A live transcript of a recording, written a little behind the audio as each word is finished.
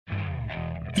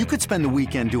You could spend the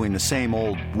weekend doing the same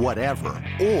old whatever,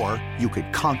 or you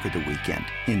could conquer the weekend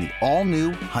in the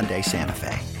all-new Hyundai Santa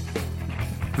Fe.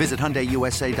 Visit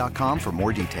HyundaiUSA.com for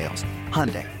more details.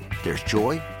 Hyundai, there's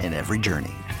joy in every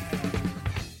journey.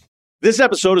 This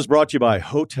episode is brought to you by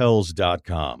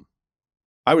Hotels.com.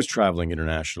 I was traveling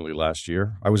internationally last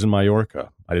year. I was in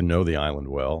Mallorca. I didn't know the island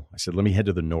well. I said, let me head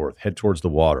to the north, head towards the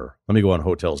water. Let me go on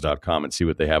Hotels.com and see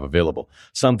what they have available.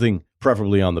 Something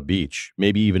preferably on the beach,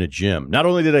 maybe even a gym. Not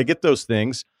only did I get those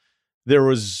things, there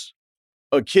was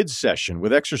a kids session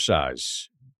with exercise,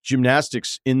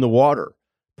 gymnastics in the water,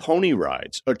 pony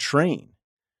rides, a train.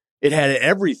 It had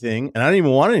everything, and I didn't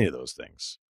even want any of those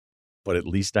things. But at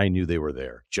least I knew they were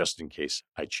there, just in case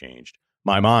I changed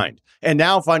my mind. And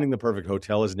now finding the perfect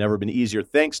hotel has never been easier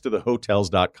thanks to the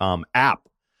Hotels.com app.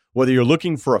 Whether you're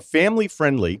looking for a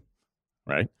family-friendly,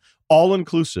 right,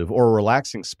 all-inclusive or a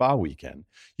relaxing spa weekend,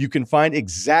 you can find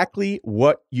exactly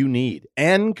what you need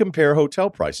and compare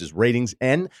hotel prices, ratings,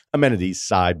 and amenities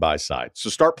side by side. So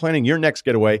start planning your next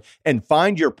getaway and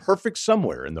find your perfect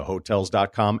somewhere in the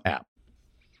Hotels.com app.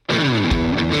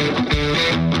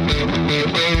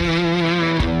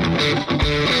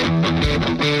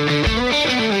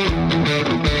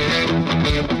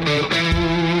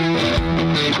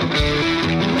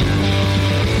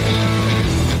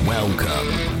 Welcome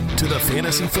to the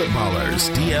Fantasy Footballers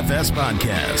DFS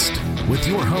podcast with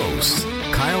your hosts,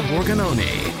 Kyle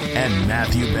Borgononi and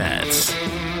Matthew Betts.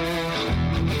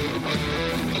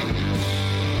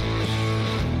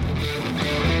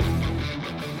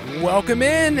 Welcome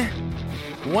in,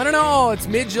 one and all. It's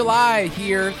mid-July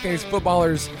here, Fantasy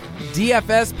Footballers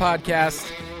DFS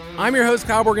podcast. I'm your host,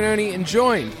 Kyle Borgononi, and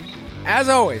joined, as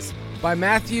always, by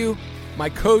Matthew, my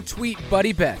co-tweet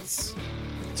buddy Betts.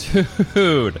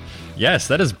 Dude, yes,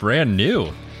 that is brand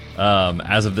new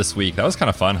as of this week. That was kind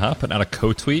of fun, huh? Putting out a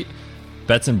co-tweet.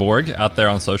 Betts and Borg out there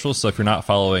on socials, so if you're not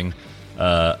following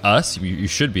us, you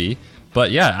should be.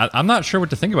 But yeah, I'm not sure what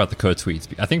to think about the co-tweets.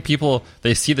 I think people,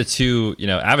 they see the two,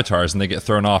 avatars and they get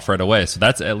thrown off right away. So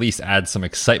that's at least adds some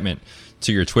excitement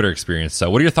to your Twitter experience.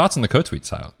 So what are your thoughts on the co-tweets,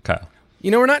 Kyle?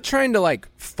 We're not trying to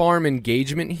farm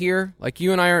engagement here.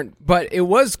 You and I aren't, but it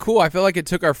was cool. I feel like it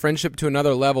took our friendship to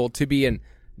another level to be in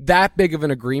that big of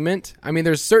an agreement. I mean,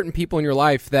 there's certain people in your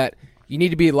life that you need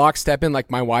to be lockstep in,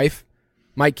 like my wife,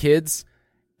 my kids,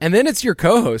 and then it's your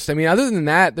co-host. I mean, other than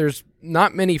that, there's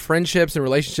not many friendships and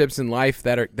relationships in life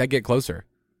that get closer.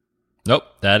 Nope,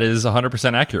 that is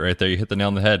 100% accurate right there. You hit the nail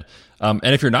on the head. And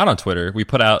if you're not on Twitter, we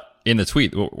put out in the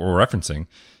tweet what we're referencing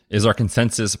is our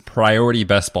consensus priority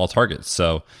best ball targets.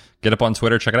 So get up on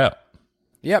Twitter, check it out.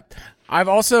 Yep. I've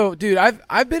also,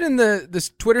 I've been in the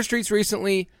Twitter streets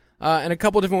recently in a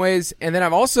couple different ways, and then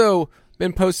I've also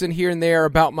been posting here and there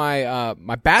about my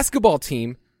my basketball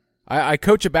team. I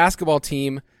coach a basketball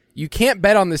team. You can't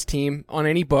bet on this team on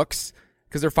any books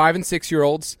because they're 5 and 6 year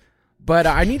olds. But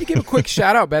I need to give a quick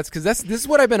shout out, Betts, because this is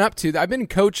what I've been up to. I've been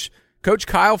Coach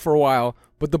Kyle for a while,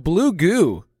 but the Blue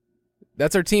Goo,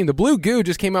 that's our team. The Blue Goo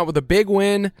just came out with a big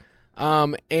win,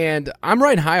 and I'm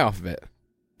riding high off of it.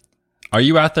 Are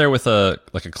you out there with a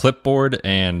clipboard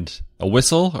and a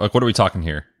whistle? Or what are we talking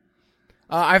here?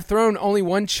 I've thrown only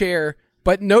one chair,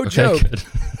 but no joke. Good.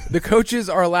 The coaches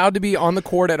are allowed to be on the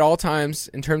court at all times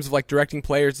in terms of directing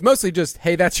players. It's mostly just,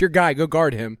 hey, that's your guy, go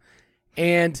guard him.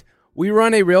 And we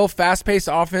run a real fast-paced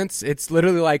offense. It's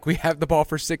literally we have the ball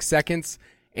for 6 seconds,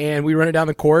 and we run it down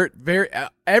the court.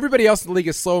 Everybody else in the league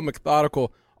is slow and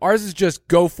methodical. Ours is just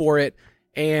go for it,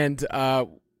 and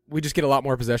we just get a lot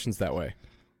more possessions that way.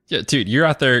 Yeah, dude, you're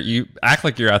out there. You act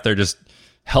like you're out there just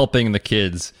helping the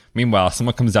kids. Meanwhile,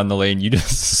 someone comes down the lane, you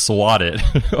just swat it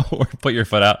or put your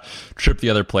foot out, trip the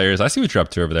other players. I see what you're up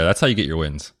to over there. That's how you get your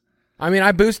wins. I mean,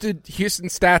 I boosted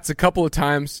Houston's stats a couple of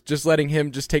times, just letting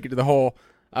him just take it to the hole.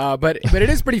 But it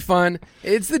is pretty fun.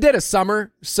 It's the dead of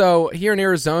summer, so here in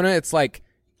Arizona, it's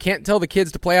can't tell the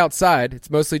kids to play outside. It's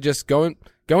mostly just go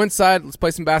inside, let's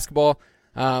play some basketball.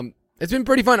 It's been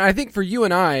pretty fun. I think for you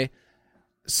and I,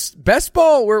 best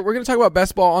ball, we're going to talk about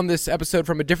best ball on this episode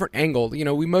from a different angle.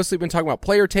 We mostly been talking about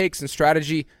player takes and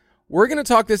strategy. We're going to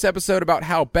talk this episode about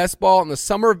how best ball and the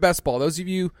summer of best ball, those of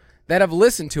you that have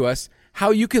listened to us,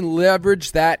 how you can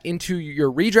leverage that into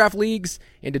your redraft leagues,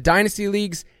 into dynasty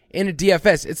leagues, into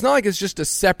DFS. It's not like it's just a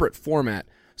separate format.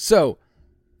 So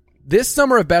this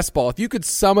summer of best ball, if you could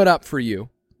sum it up for you,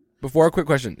 before a quick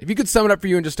question, if you could sum it up for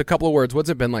you in just a couple of words, what's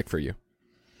it been like for you?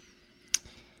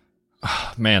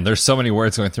 Man, there's so many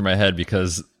words going through my head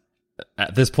because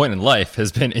at this point in life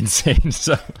has been insane.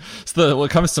 So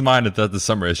what comes to mind at the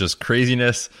summer is just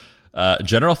craziness,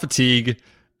 general fatigue,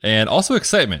 and also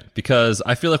excitement, because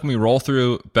I feel like when we roll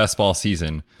through best ball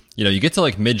season, you get to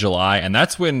like mid-July, and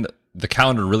that's when the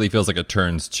calendar really feels like it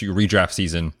turns to redraft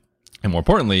season, and more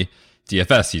importantly,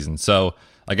 DFS season. So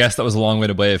I guess that was a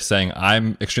long-winded way of saying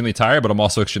I'm extremely tired, but I'm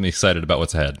also extremely excited about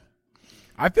what's ahead.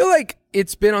 I feel like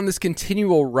it's been on this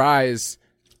continual rise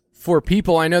for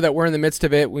people. I know that we're in the midst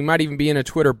of it. We might even be in a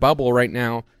Twitter bubble right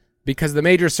now because the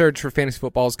major surge for fantasy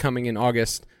football is coming in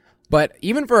August. But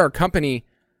even for our company,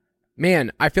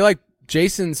 man, I feel like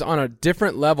Jason's on a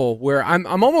different level where I'm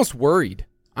almost worried.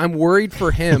 I'm worried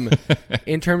for him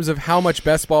in terms of how much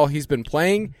best ball he's been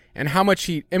playing and how much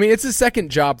it's a second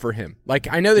job for him. Like,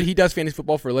 I know that he does fantasy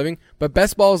football for a living, but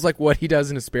best ball is like what he does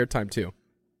in his spare time too.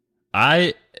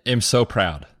 I am so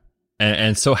proud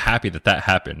and so happy that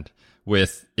happened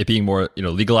with it being more,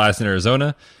 legalized in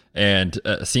Arizona, and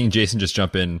seeing Jason just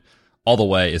jump in all the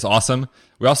way is awesome.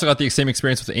 We also got the same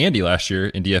experience with Andy last year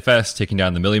in DFS, taking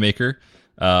down the Millie Maker.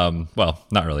 Well,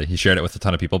 not really. He shared it with a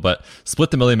ton of people, but split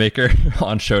the Millie Maker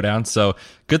on Showdown. So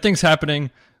good things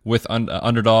happening with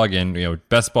Underdog and,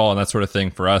 best ball and that sort of thing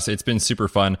for us. It's been super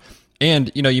fun.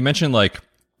 And, you mentioned like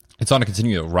it's on a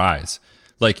continual rise.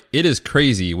 Like, it is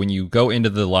crazy when you go into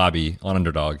the lobby on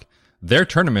Underdog. Their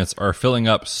tournaments are filling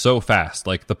up so fast.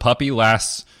 Like, the puppy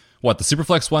lasts, the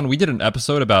Superflex one, we did an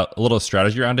episode about a little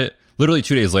strategy around it. Literally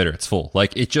 2 days later, it's full.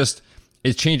 Like, it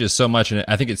changes so much, and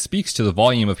I think it speaks to the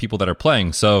volume of people that are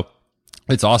playing. So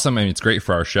it's awesome. I mean, it's great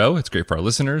for our show. It's great for our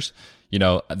listeners.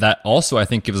 That also, I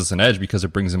think, gives us an edge because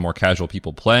it brings in more casual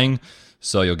people playing.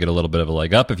 So you'll get a little bit of a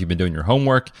leg up if you've been doing your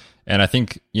homework. And I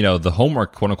think, the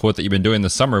homework, quote unquote, that you've been doing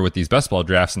this summer with these best ball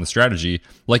drafts and the strategy,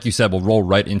 like you said, will roll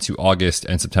right into August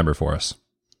and September for us.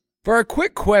 For a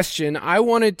quick question, I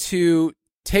wanted to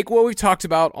take what we've talked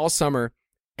about all summer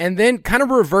and then kind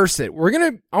of reverse it.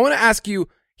 I want to ask you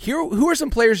here, who are some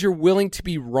players you're willing to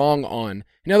be wrong on?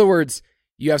 In other words,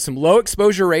 you have some low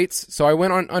exposure rates. So I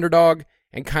went on Underdog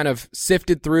and kind of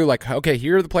sifted through like, okay,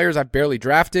 here are the players I've barely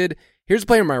drafted. Here's a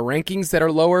player in my rankings that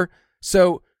are lower.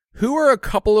 So who are a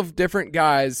couple of different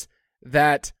guys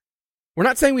that we're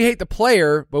not saying we hate the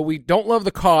player, but we don't love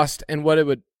the cost and what it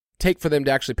would take for them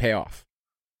to actually pay off?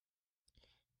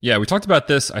 Yeah, we talked about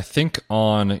this, I think,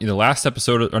 on last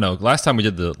time we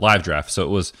did the live draft. So it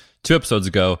was 2 episodes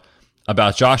ago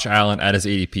about Josh Allen at his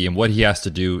ADP and what he has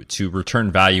to do to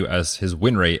return value as his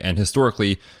win rate. And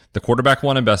historically, the quarterback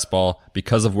won in best ball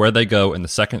because of where they go in the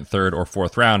 2nd, 3rd, or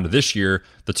 4th round. This year,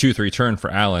 the 2-3 turn for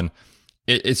Allen,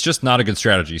 it's just not a good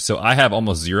strategy. So I have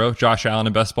almost 0 Josh Allen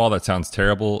in best ball. That sounds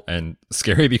terrible and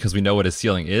scary because we know what his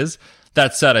ceiling is.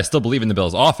 That said, I still believe in the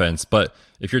Bills' offense, but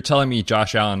if you're telling me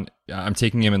Josh Allen, I'm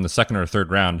taking him in the 2nd or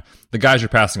 3rd round, the guys you're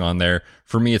passing on there,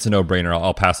 for me, it's a no-brainer.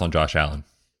 I'll pass on Josh Allen.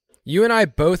 You and I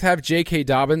both have J.K.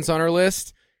 Dobbins on our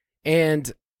list,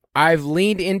 and I've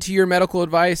leaned into your medical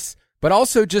advice, but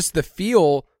also just the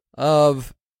feel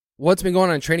of what's been going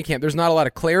on in training camp. There's not a lot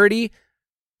of clarity.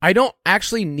 I don't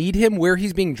actually need him where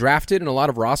he's being drafted in a lot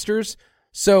of rosters,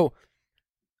 so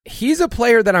he's a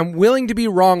player that I'm willing to be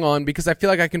wrong on because I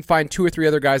feel like I can find 2 or 3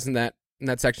 other guys in that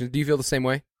section. Do you feel the same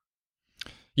way?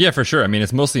 Yeah, for sure. I mean,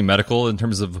 it's mostly medical in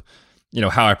terms of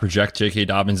how I project J.K.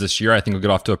 Dobbins this year. I think he'll get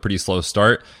off to a pretty slow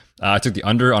start. I took the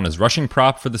under on his rushing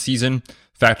prop for the season,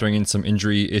 factoring in some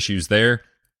injury issues there.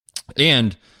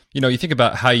 And, you think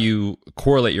about how you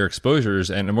correlate your exposures,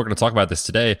 and we're going to talk about this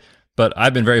today, but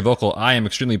I've been very vocal. I am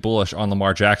extremely bullish on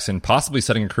Lamar Jackson, possibly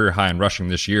setting a career high in rushing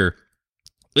this year.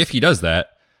 If he does that,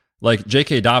 like,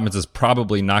 J.K. Dobbins is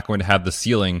probably not going to have the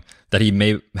ceiling that he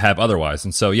may have otherwise.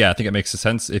 And so, yeah, I think it makes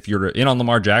sense. If you're in on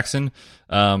Lamar Jackson,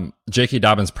 J.K.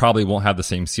 Dobbins probably won't have the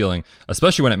same ceiling,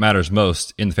 especially when it matters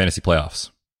most in the fantasy playoffs.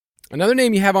 Another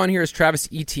name you have on here is Travis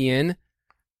Etienne.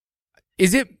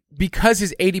 Is it because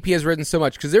his ADP has risen so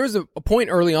much? Because there was a point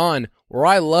early on where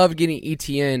I loved getting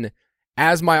Etienne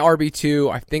as my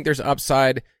RB2. I think there's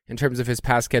upside in terms of his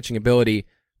pass catching ability.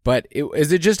 But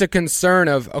is it just a concern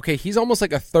of, okay, he's almost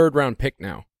like a 3rd round pick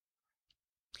now?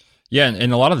 Yeah, and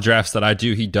in a lot of the drafts that I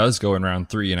do, he does go in round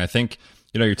 3. And I think,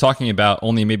 you're talking about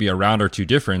only maybe a round or 2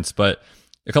 difference. But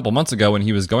a couple months ago when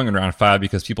he was going in round 5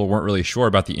 because people weren't really sure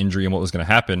about the injury and what was going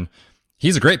to happen,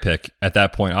 he's a great pick at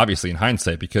that point, obviously, in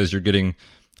hindsight, because you're getting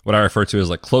what I refer to as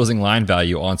like closing line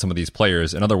value on some of these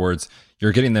players. In other words,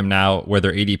 you're getting them now where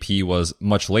their ADP was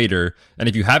much later. And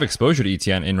if you have exposure to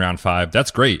Etienne in round 5,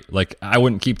 that's great. Like, I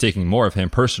wouldn't keep taking more of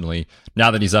him personally now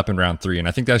that he's up in round 3. And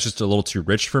I think that's just a little too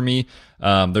rich for me.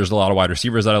 There's a lot of wide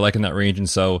receivers that I like in that range. And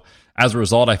so as a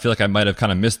result, I feel like I might have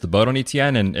kind of missed the boat on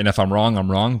Etienne. And if I'm wrong,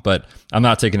 I'm wrong. But I'm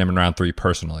not taking him in round 3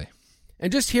 personally.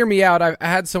 And just hear me out. I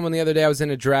had someone the other day, I was in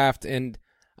a draft, and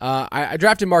I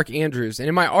drafted Mark Andrews. And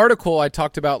in my article, I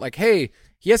talked about like, hey,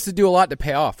 he has to do a lot to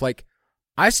pay off. Like,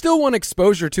 I still want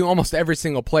exposure to almost every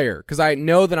single player because I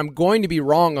know that I'm going to be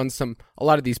wrong on a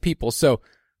lot of these people. So,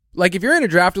 like, if you're in a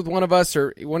draft with one of us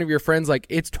or one of your friends, like,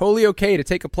 it's totally okay to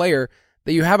take a player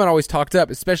that you haven't always talked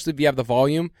up, especially if you have the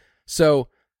volume. So,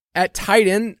 at tight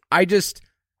end, I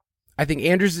think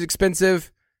Andrews is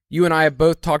expensive. You and I have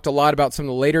both talked a lot about some of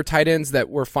the later tight ends that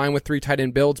we're fine with 3 tight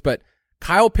end builds, but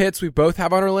Kyle Pitts we both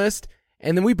have on our list.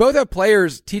 And then we both have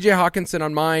players, TJ Hawkinson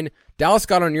on mine, Dallas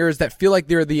Scott on yours, that feel like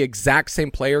they're the exact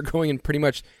same player going in pretty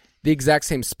much the exact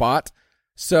same spot.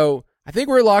 So I think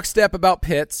we're lockstep about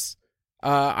Pitts.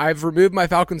 I've removed my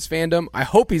Falcons fandom. I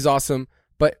hope he's awesome,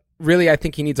 but really I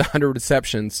think he needs 100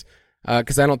 receptions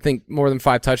because I don't think more than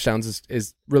 5 touchdowns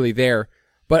is really there.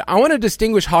 But I want to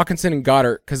distinguish Hawkinson and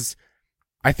Goddard because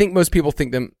I think most people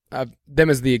think them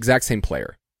as the exact same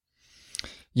player.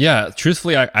 Yeah,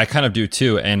 truthfully, I kind of do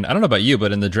too. And I don't know about you,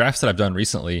 but in the drafts that I've done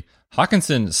recently,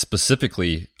 Hawkinson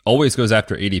specifically always goes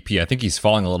after ADP. I think he's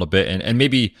falling a little bit, and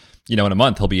maybe, in a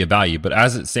month he'll be a value. But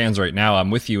as it stands right now,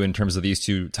 I'm with you in terms of these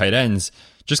 2 tight ends,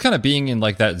 just kind of being in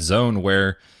like that zone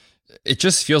where it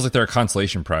just feels like they're a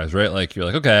consolation prize, right? Like you're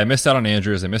like, okay, I missed out on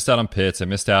Andrews, I missed out on Pitts, I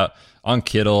missed out on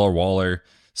Kittle or Waller.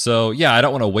 So yeah, I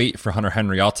don't want to wait for Hunter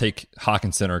Henry. I'll take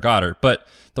Hawkinson or Goddard. But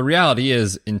the reality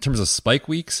is, in terms of spike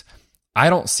weeks, I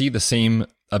don't see the same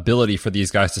ability for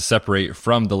these guys to separate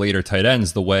from the later tight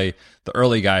ends the way the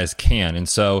early guys can. And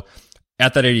so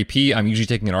at that ADP, I'm usually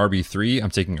taking an RB3. I'm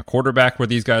taking a quarterback where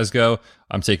these guys go.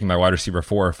 I'm taking my wide receiver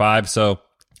 4 or 5. So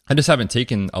I just haven't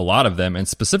taken a lot of them. And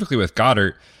specifically with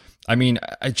Goddard, I mean,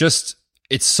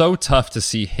 it's so tough to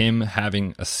see him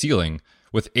having a ceiling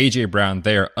with A.J. Brown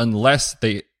there unless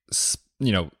they,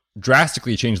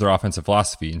 drastically change their offensive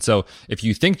philosophy. And so if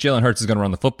you think Jalen Hurts is going to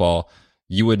run the football,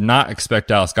 you would not expect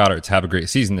Dallas Goedert to have a great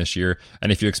season this year.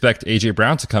 And if you expect A.J.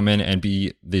 Brown to come in and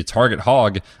be the target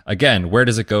hog, again, where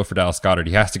does it go for Dallas Goedert?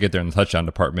 He has to get there in the touchdown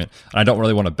department. And I don't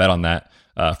really want to bet on that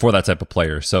for that type of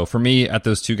player. So for me, at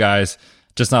those 2 guys,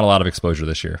 just not a lot of exposure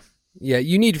this year. Yeah,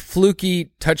 you need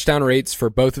fluky touchdown rates for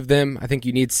both of them. I think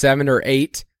you need 7 or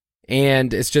 8,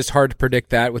 and it's just hard to predict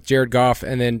that with Jared Goff.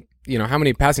 And then, how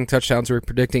many passing touchdowns are we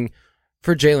predicting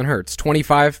for Jalen Hurts?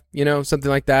 25, something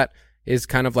like that is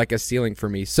kind of like a ceiling for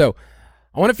me. So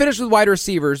I want to finish with wide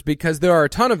receivers because there are a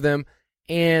ton of them,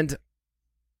 and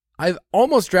I've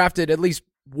almost drafted at least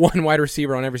one wide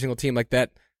receiver on every single team like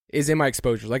that is in my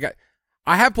exposures. Like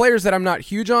I have players that I'm not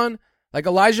huge on, like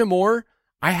Elijah Moore.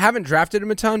 I haven't drafted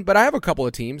him a ton, but I have a couple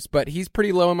of teams, but he's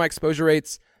pretty low in my exposure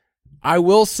rates. I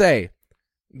will say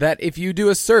that if you do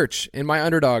a search in my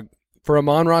underdog for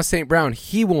Amon-Ra St. Brown,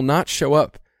 he will not show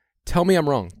up. Tell me I'm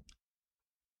wrong.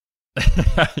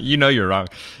 You're wrong.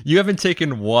 You haven't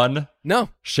taken one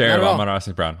share of Amon-Ra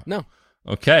St. Brown. No.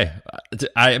 Okay.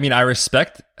 I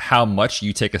respect how much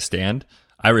you take a stand.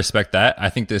 I respect that. I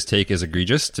think this take is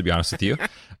egregious, to be honest with you.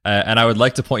 And I would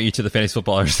like to point you to the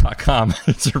fantasyfootballers.com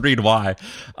to read why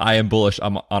I am bullish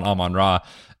on Amon-Ra.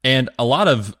 And a lot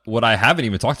of what I haven't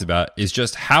even talked about is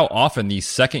just how often these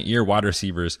second-year wide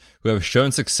receivers who have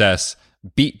shown success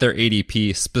beat their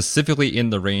ADP specifically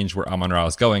in the range where Amon-Ra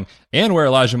is going and where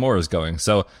Elijah Moore is going.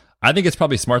 So I think it's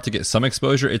probably smart to get some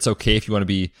exposure. It's okay if you want to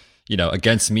be,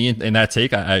 against me in that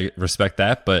take. I respect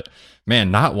that, but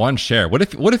man, not one share. What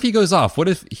if he goes off? What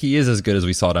if he is as good as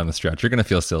we saw down the stretch? You're going to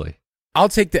feel silly. I'll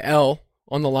take the L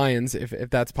on the Lions if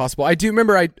that's possible. I do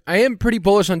remember I am pretty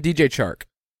bullish on DJ Chark.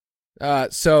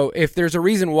 So if there's a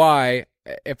reason why,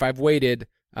 if I've waited,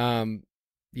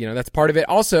 that's part of it.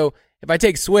 Also, if I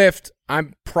take Swift,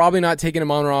 I'm probably not taking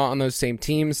Amon-Ra on those same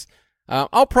teams.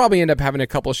 I'll probably end up having a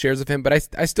couple of shares of him, but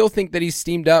I still think that he's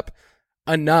steamed up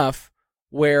enough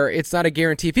where it's not a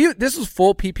guarantee. If this was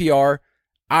full PPR,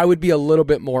 I would be a little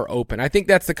bit more open. I think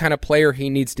that's the kind of player he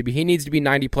needs to be. He needs to be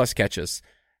 90-plus catches,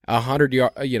 100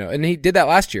 yards, and he did that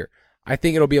last year. I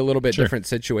think it'll be a little bit different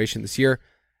situation this year.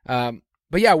 But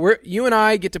yeah, you and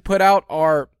I get to put out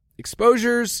our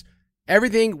exposures,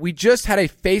 everything. We just had a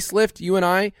facelift, you and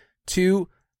I, to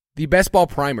the Best Ball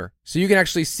Primer. So you can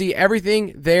actually see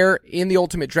everything there in the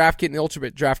Ultimate Draft Kit and the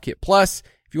Ultimate Draft Kit Plus.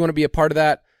 If you want to be a part of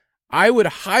that, I would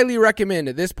highly recommend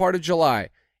at this part of July,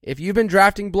 if you've been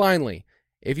drafting blindly,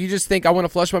 if you just think I want to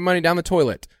flush my money down the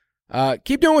toilet,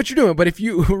 keep doing what you're doing. But if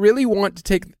you really want to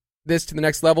take this to the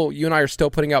next level, you and I are still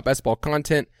putting out Best Ball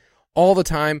content all the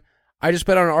time. I just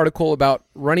put out an article about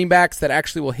running backs that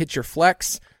actually will hit your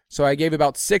flex. So I gave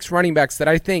about 6 running backs that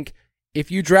I think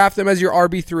if you draft them as your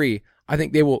RB3, I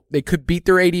think they could beat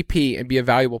their ADP and be a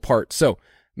valuable part. So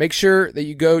make sure that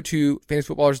you go to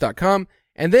fantasyfootballers.com.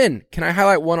 And then, can I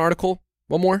highlight one article?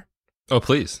 One more? Oh,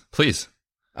 please. Please.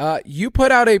 You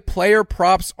put out a player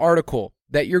props article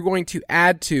that you're going to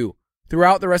add to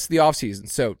throughout the rest of the offseason.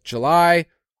 So July,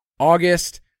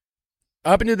 August,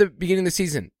 up into the beginning of the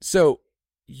season. So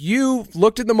you've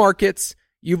looked at the markets,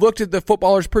 you've looked at the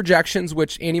footballers' projections,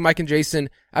 which Andy, Mike, and Jason,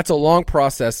 that's a long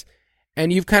process,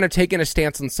 and you've kind of taken a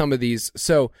stance on some of these.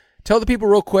 So tell the people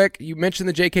real quick, you mentioned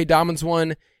the J.K. Dobbins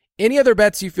one, any other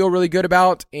bets you feel really good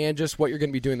about, and just what you're going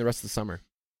to be doing the rest of the summer.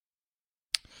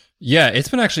 Yeah, it's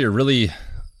been actually a really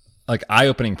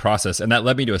eye-opening process, and that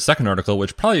led me to a second article,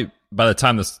 which probably by the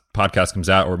time this podcast comes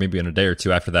out, or maybe in a day or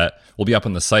two after that, will be up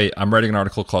on the site. I'm writing an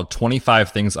article called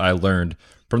 25 Things I Learned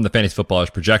from the Fantasy Footballers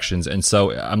Projections, and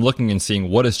so I'm looking and seeing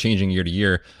what is changing year to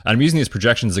year. And I'm using these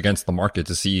projections against the market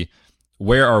to see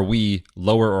where are we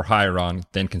lower or higher on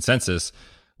than consensus.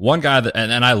 One guy that,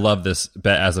 and I love this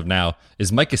bet as of now,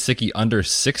 is Mike Gesicki under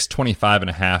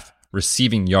 625.5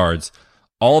 receiving yards.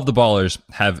 All of the ballers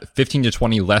have 15 to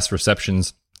 20 less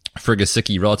receptions for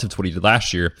Gesicki relative to what he did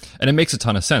last year, and it makes a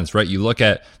ton of sense, right? You look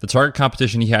at the target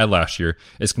competition he had last year,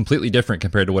 it's completely different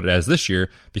compared to what it has this year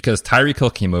because Tyreek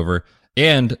Hill came over,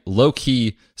 and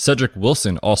low-key Cedric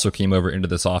Wilson also came over into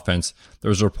this offense. There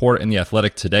was a report in The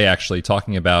Athletic today actually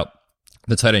talking about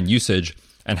the tight end usage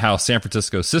and how San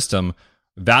Francisco's system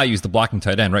values the blocking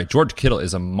tight end, right? George Kittle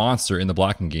is a monster in the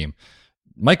blocking game.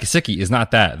 Mike Gesicki is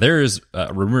not that. There is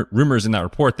rumors in that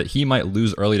report that he might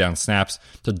lose early down snaps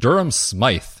to Durham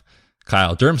Smythe,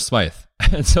 Kyle. Durham Smythe.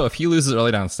 And so if he loses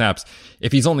early down snaps,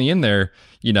 if he's only in there,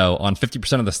 on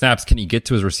 50% of the snaps, can he get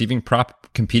to his receiving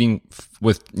prop competing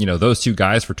with, those two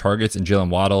guys for targets in Jalen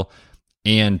Waddle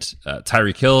and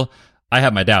Tyreek Hill? I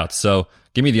have my doubts. So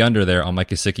give me the under there on Mike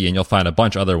Gesicki, and you'll find a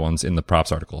bunch other ones in the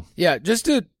props article. Yeah, just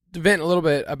to vent a little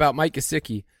bit about Mike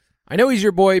Gesicki. I know he's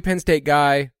your boy, Penn State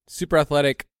guy, super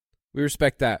athletic. We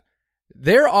respect that.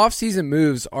 Their offseason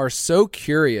moves are so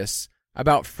curious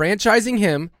about franchising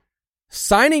him,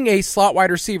 signing a slot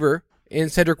wide receiver in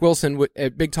Cedric Wilson, a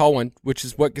big tall one, which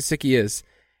is what Gesicki is.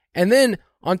 And then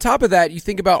on top of that, you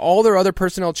think about all their other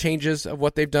personnel changes of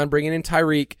what they've done, bringing in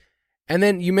Tyreek. And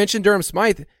then you mentioned Durham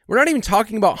Smythe. We're not even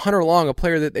talking about Hunter Long, a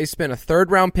player that they spent a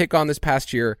third-round pick on this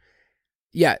past year.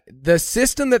 Yeah, the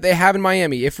system that they have in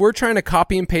Miami, if we're trying to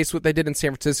copy and paste what they did in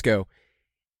San Francisco,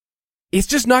 it's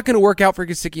just not going to work out for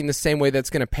Gesicki in the same way that's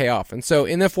going to pay off. And so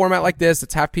in a format like this,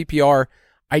 it's half PPR,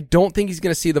 I don't think he's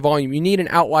going to see the volume. You need an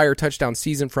outlier touchdown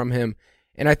season from him,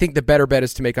 and I think the better bet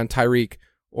is to make on Tyreek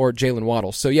or Jalen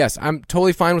Waddle. So yes, I'm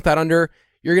totally fine with that under.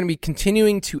 You're going to be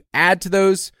continuing to add to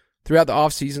those throughout the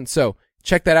offseason, so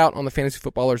check that out on the Fantasy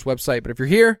Footballers website. But if you're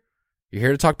here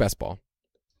to talk best ball.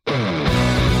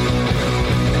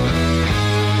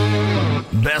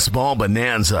 Best Ball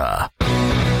Bonanza.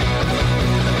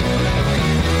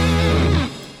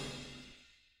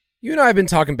 You and I have been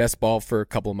talking best ball for a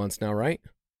couple of months now, right?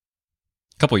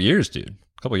 Couple years, dude.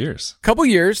 Couple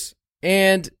years.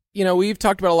 And, we've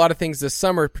talked about a lot of things this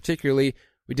summer, particularly.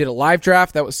 We did a live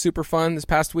draft. That was super fun this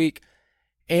past week.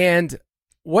 And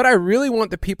what I really want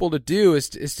the people to do is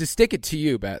to stick it to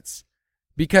you, Bets.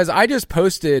 Because I just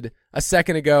posted a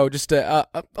second ago just a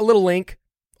little link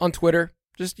on Twitter.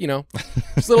 Just,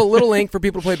 just a little link for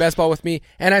people to play best ball with me.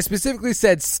 And I specifically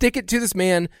said, stick it to this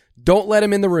man. Don't let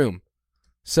him in the room.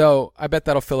 So I bet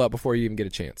that'll fill up before you even get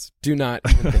a chance. Do not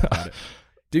even think about it.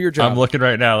 Do your job. I'm looking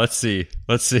right now. Let's see.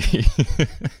 I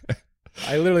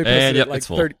literally posted it like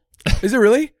 30. Is it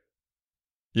really?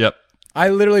 Yep. I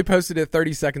literally posted it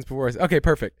 30 seconds before. Okay,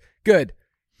 perfect. Good.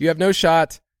 You have no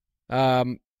shot.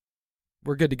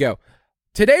 We're good to go.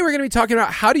 Today we're going to be talking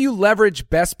about how do you leverage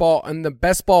best ball and the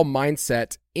best ball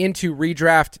mindset into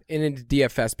redraft and into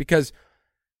DFS, because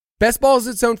best ball is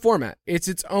its own format. It's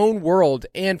its own world.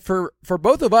 And for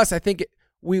both of us, I think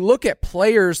we look at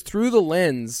players through the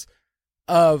lens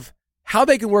of how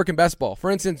they can work in best ball. For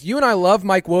instance, you and I love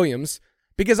Mike Williams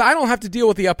because I don't have to deal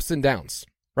with the ups and downs,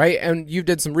 right? And you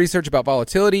did some research about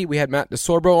volatility. We had Matt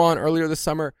DeSorbo on earlier this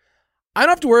summer. I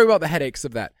don't have to worry about the headaches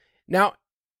of that. Now,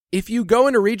 if you go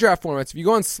into redraft formats, if you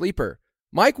go on Sleeper,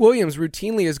 Mike Williams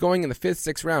routinely is going in the 5th,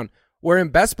 6th round, where in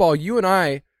best ball, you and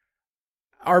I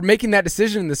are making that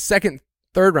decision in the 2nd,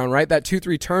 3rd round, right? That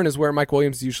 2-3 turn is where Mike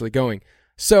Williams is usually going.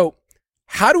 So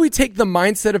how do we take the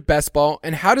mindset of best ball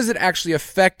and how does it actually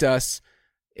affect us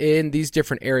in these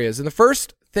different areas? And the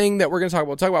first thing that we're going to talk about,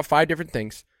 we'll talk about 5 different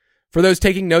things for those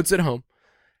taking notes at home,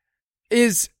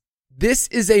 is this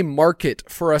is a market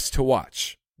for us to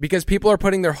watch because people are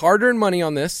putting their hard-earned money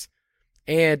on this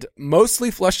and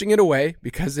mostly flushing it away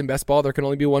because in best ball there can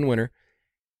only be one winner.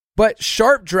 But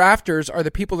sharp drafters are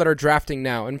the people that are drafting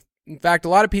now. And in fact, a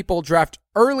lot of people draft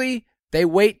early, they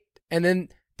wait, and then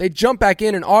they jump back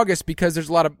in August because there's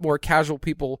a lot of more casual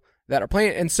people that are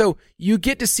playing. And so you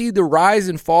get to see the rise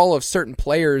and fall of certain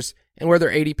players and where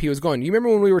their ADP was going. You remember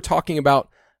when we were talking about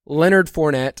Leonard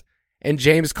Fournette and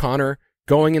James Conner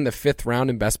going in the 5th round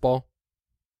in best ball?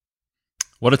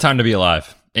 What a time to be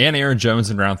alive. And Aaron Jones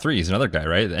in round 3 is another guy,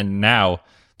 right? And now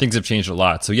things have changed a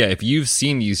lot. So yeah, if you've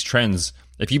seen these trends,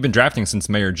 if you've been drafting since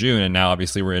May or June, and now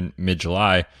obviously we're in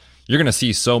mid-July, you're going to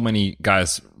see so many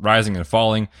guys rising and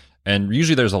falling. And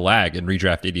usually there's a lag in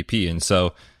redraft ADP. And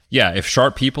so, yeah, if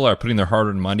sharp people are putting their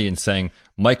hard-earned money and saying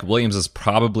Mike Williams is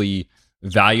probably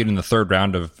valued in the 3rd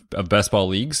round of best ball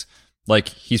leagues, like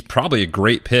he's probably a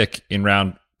great pick in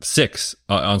round 6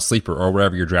 on Sleeper or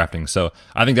wherever you're drafting. So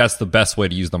I think that's the best way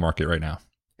to use the market right now.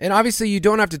 And obviously you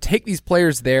don't have to take these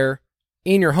players there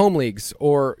in your home leagues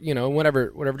or,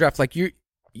 whatever draft. Like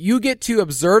you get to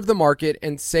observe the market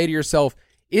and say to yourself,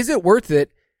 is it worth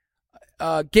it?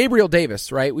 Gabriel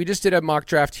Davis, right? We just did a mock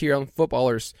draft here on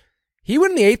Footballers. He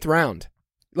went in the 8th round.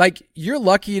 Like, you're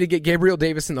lucky to get Gabriel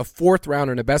Davis in the 4th round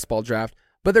in a best ball draft,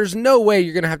 but there's no way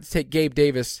you're going to have to take Gabe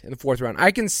Davis in the 4th round.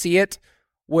 I can see it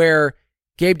where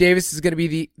Gabe Davis is going to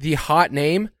be the hot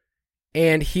name,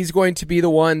 and he's going to be the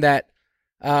one that,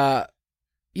 is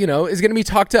going to be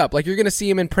talked up. Like, you're going to see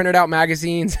him in printed out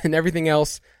magazines and everything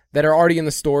else that are already in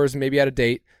the stores and maybe out of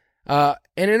date. And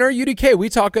in our UDK, we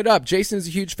talk it up. Jason is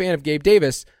a huge fan of Gabe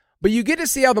Davis, but you get to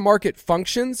see how the market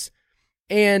functions,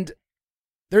 and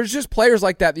there's just players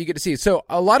like that you get to see. So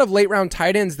a lot of late round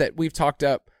tight ends that we've talked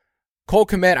up, Cole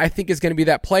Kmet, I think, is going to be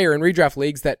that player in redraft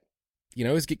leagues that,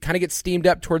 kind of gets steamed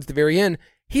up towards the very end.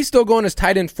 He's still going as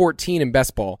tight end 14 in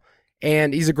best ball,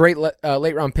 and he's a great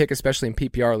late round pick, especially in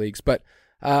PPR leagues. But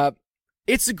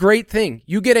it's a great thing.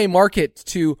 You get a market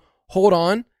to hold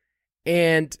on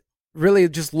and really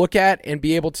just look at and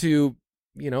be able to,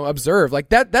 observe. Like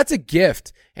that's a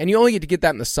gift, and you only get to get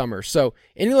that in the summer. So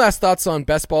any last thoughts on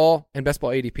best ball and best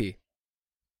ball ADP?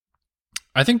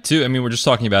 I think too, we're just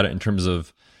talking about it in terms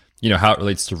of, how it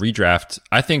relates to redraft.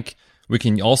 I think we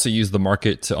can also use the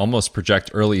market to almost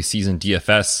project early season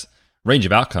DFS range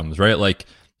of outcomes, right? Like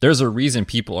there's a reason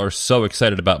people are so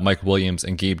excited about Mike Williams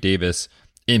and Gabe Davis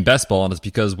in best ball, and it's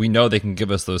because we know they can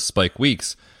give us those spike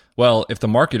weeks. Well, if the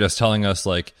market is telling us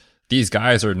like these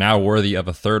guys are now worthy of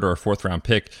a 3rd or a 4th round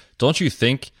pick, don't you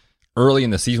think early in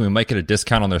the season we might get a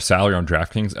discount on their salary on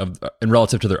DraftKings in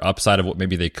relative to their upside of what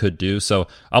maybe they could do? So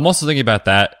I'm also thinking about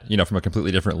that, from a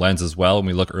completely different lens as well when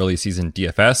we look early season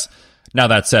DFS. Now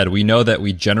that said, we know that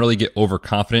we generally get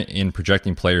overconfident in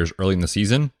projecting players early in the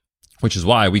season, which is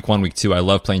why week 1, week 2, I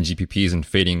love playing GPPs and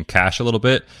fading cash a little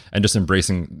bit and just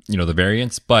embracing, the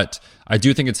variance. But I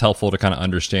do think it's helpful to kind of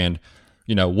understand,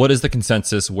 what is the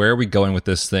consensus? Where are we going with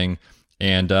this thing?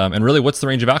 And really, what's the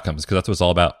range of outcomes? Because that's what it's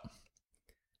all about.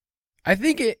 I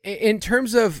think in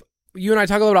terms of, you and I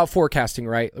talk a lot about forecasting,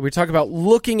 right? We talk about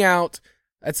looking out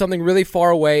at something really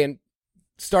far away and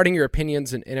starting your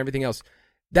opinions and everything else.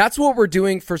 That's what we're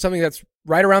doing for something that's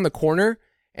right around the corner.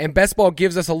 And best ball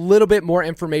gives us a little bit more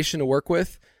information to work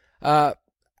with. How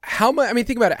much?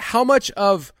 Think about it. How much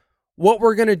of what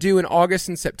we're going to do in August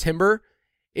and September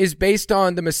is based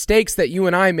on the mistakes that you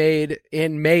and I made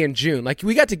in May and June? Like,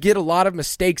 we got to get a lot of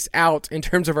mistakes out in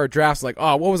terms of our drafts. Like,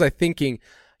 what was I thinking?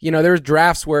 There's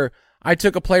drafts where I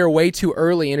took a player way too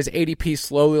early and his ADP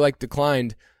slowly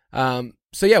declined.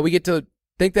 So yeah, we get to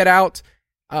think that out.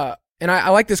 And I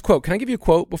like this quote. Can I give you a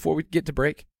quote before we get to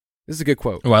break? This is a good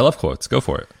quote. Oh, I love quotes. Go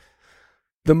for it.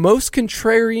 The most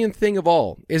contrarian thing of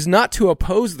all is not to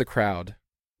oppose the crowd,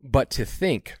 but to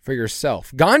think for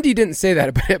yourself. Gandhi didn't say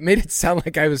that, but it made it sound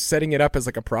like I was setting it up as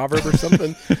like a proverb or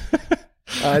something.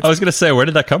 I was going to say, where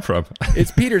did that come from?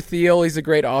 It's Peter Thiel. He's a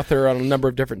great author on a number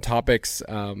of different topics,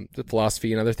 the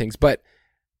philosophy and other things. But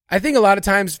I think a lot of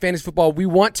times, fantasy football, we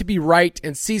want to be right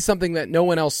and see something that no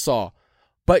one else saw.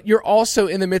 But you're also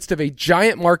in the midst of a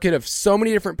giant market of so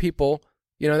many different people.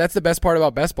 That's the best part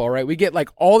about best ball, right? We get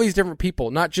all these different people,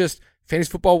 not just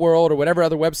Fantasy Football World or whatever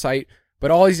other website,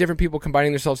 but all these different people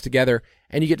combining themselves together,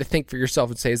 and you get to think for yourself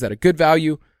and say, is that a good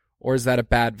value or is that a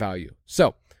bad value?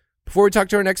 So before we talk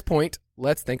to our next point,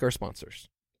 let's thank our sponsors.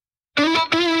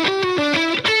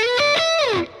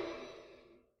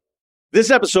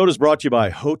 This episode is brought to you by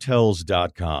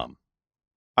Hotels.com.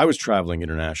 I was traveling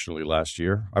internationally last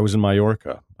year. I was in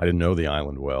Mallorca. I didn't know the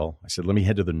island well. I said, let me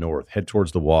head to the north, head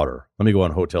towards the water. Let me go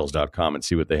on Hotels.com and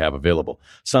see what they have available.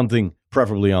 Something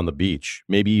preferably on the beach,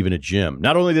 maybe even a gym.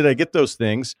 Not only did I get those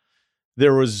things,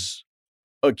 there was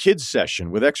a kids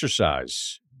session with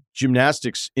exercise,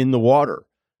 gymnastics in the water,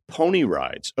 pony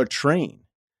rides, a train.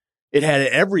 It had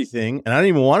everything, and I didn't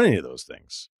even want any of those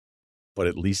things. But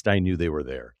at least I knew they were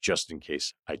there, just in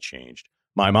case I changed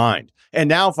my mind. And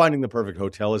now finding the perfect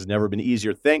hotel has never been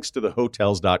easier thanks to the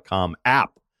Hotels.com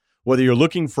app. Whether you're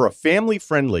looking for a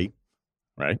family-friendly,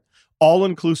 right,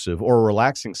 all-inclusive, or a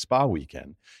relaxing spa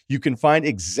weekend, you can find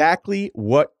exactly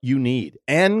what you need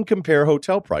and compare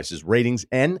hotel prices, ratings,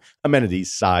 and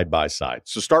amenities side by side.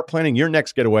 So start planning your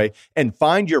next getaway and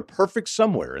find your perfect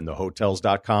somewhere in the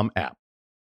Hotels.com app.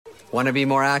 Want to be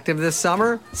more active this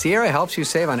summer? Sierra helps you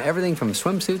save on everything from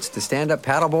swimsuits to stand-up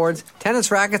paddleboards,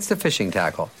 tennis rackets to fishing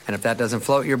tackle. And if that doesn't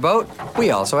float your boat,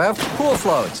 we also have pool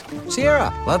floats.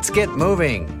 Sierra, let's get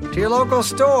moving to your local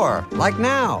store, like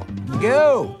now.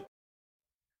 Go!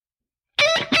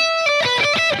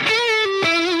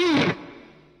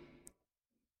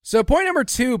 So point number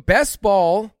 2, best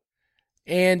ball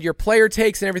and your player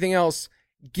takes and everything else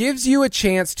gives you a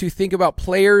chance to think about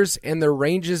players and their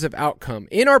ranges of outcome.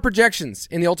 In our projections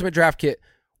in the Ultimate Draft Kit,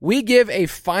 we give a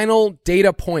final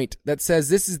data point that says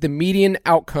this is the median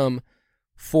outcome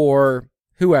for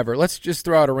whoever. Let's just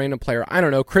throw out a random player. I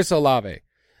don't know, Chris Olave.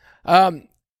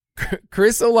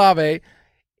 Chris Olave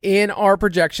in our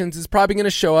projections is probably going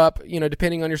to show up,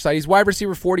 depending on your side. He's wide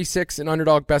receiver 46 in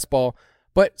Underdog Best Ball,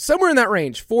 but somewhere in that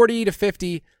range, 40 to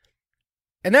 50,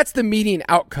 and that's the median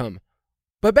outcome.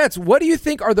 But Betts, what do you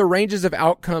think are the ranges of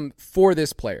outcome for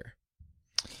this player?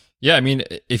 Yeah, I mean,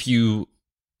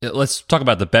 let's talk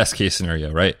about the best case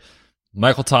scenario, right?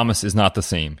 Michael Thomas is not the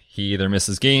same. He either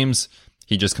misses games,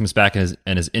 he just comes back and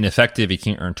is ineffective, he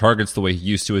can't earn targets the way he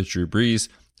used to with Drew Brees,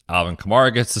 Alvin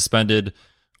Kamara gets suspended,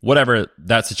 whatever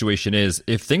that situation is.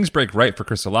 If things break right for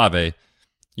Chris Olave,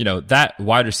 that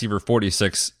wide receiver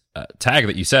 46 tag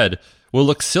that you said will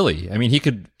look silly. I mean, he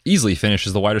could easily finish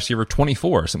as the wide receiver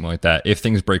 24 or something like that if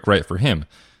things break right for him.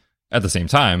 At the same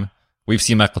time, we've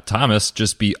seen Michael Thomas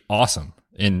just be awesome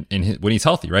when he's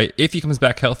healthy, right? If he comes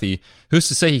back healthy, who's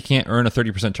to say he can't earn a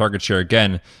 30% target share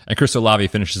again and Chris Olave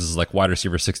finishes as like wide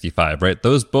receiver 65, right?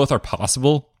 Those both are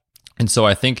possible. And so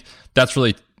I think that's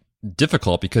really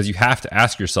difficult because you have to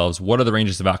ask yourselves, what are the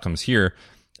ranges of outcomes here?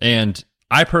 And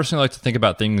I personally like to think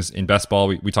about things in best ball.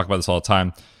 We talk about this all the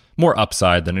time. More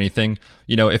upside than anything.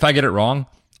 If I get it wrong,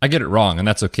 I get it wrong, and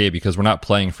that's okay because we're not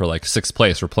playing for like 6th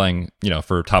place. We're playing,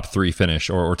 for top 3 finish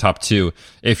or top 2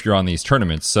 if you're on these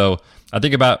tournaments. So I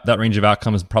think about that range of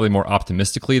outcomes probably more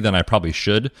optimistically than I probably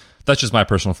should. That's just my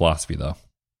personal philosophy, though.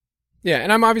 Yeah,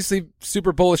 and I'm obviously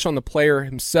super bullish on the player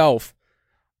himself.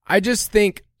 I just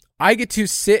think I get to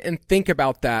sit and think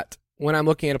about that when I'm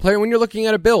looking at a player. When you're looking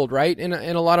at a build, right? In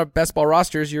a lot of best ball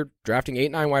rosters, you're drafting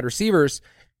 8-9 wide receivers.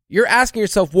 You're asking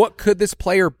yourself, what could this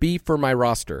player be for my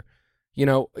roster?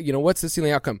 What's the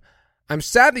ceiling outcome? I'm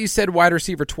sad that you said wide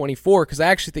receiver 24 because I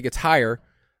actually think it's higher.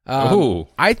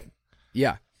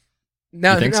 Yeah.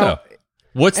 You think so?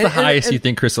 What's the highest you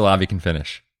think Chris Olave can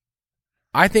finish?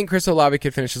 I think Chris Olave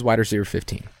could finish as wide receiver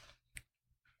 15.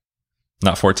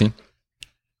 Not 14?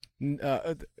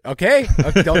 Okay.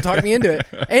 Don't talk me into it.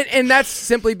 And that's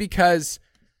simply because,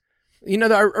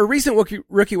 our recent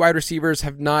rookie wide receivers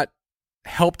have not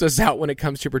helped us out when it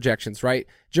comes to projections, right?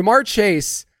 Jamar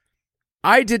Chase,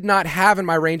 I did not have in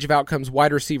my range of outcomes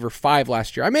wide receiver 5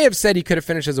 last year. I may have said he could have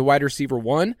finished as a wide receiver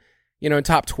 1, in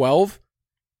top 12,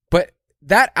 but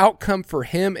that outcome for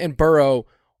him and Burrow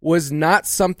was not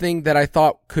something that I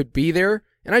thought could be there,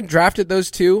 and I drafted those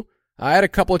two. I had a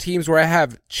couple of teams where I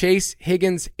have Chase,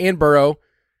 Higgins, and Burrow.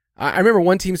 I remember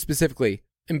one team specifically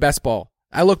in best ball.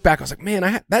 I look back, I was like,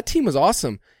 man, that team was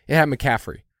awesome. It had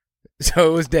McCaffrey.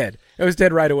 So it was dead. It was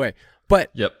dead right away.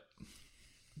 But yep.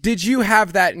 Did you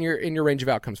have that in your range of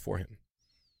outcomes for him?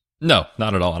 No,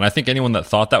 not at all. And I think anyone that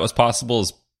thought that was possible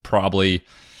is probably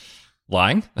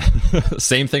lying.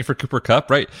 Same thing for Cooper Kupp,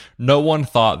 right? No one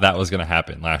thought that was going to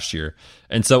happen last year.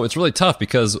 And so it's really tough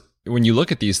because when you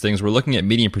look at these things, we're looking at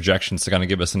median projections to kind of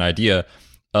give us an idea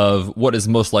of what is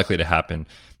most likely to happen.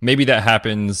 Maybe that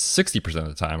happens 60% of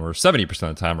the time or 70%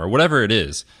 of the time or whatever it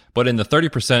is. But in the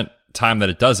 30% time that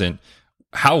it doesn't,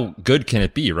 how good can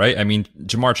it be, right? I mean,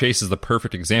 Jamar Chase is the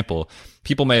perfect example.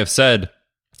 People may have said,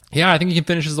 yeah, I think he can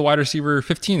finish as the wide receiver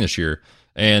 15 this year.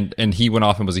 And he went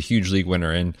off and was a huge league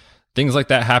winner. And things like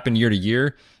that happen year to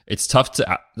year. It's tough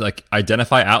to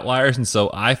identify outliers. And so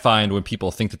I find when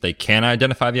people think that they can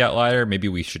identify the outlier, maybe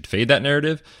we should fade that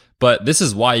narrative. But this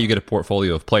is why you get a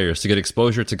portfolio of players, to get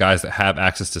exposure to guys that have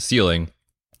access to ceiling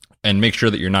and make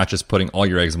sure that you're not just putting all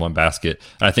your eggs in one basket.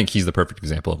 And I think he's the perfect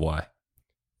example of why.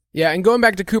 Yeah, and going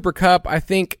back to Cooper Kupp, I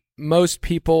think most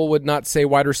people would not say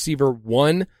wide receiver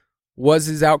 1 was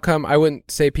his outcome. I wouldn't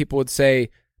say people would say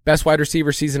best wide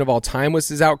receiver season of all time was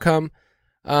his outcome.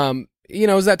 It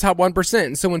was that top 1%.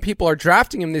 And so when people are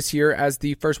drafting him this year as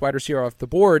the first wide receiver off the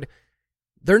board,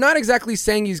 they're not exactly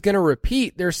saying he's going to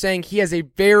repeat. They're saying he has a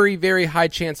very, very high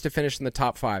chance to finish in the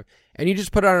top 5. And you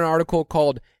just put out an article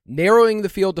called Narrowing the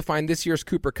Field to Find This Year's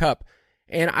Cooper Kupp.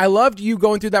 And I loved you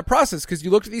going through that process because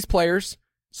you looked at these players.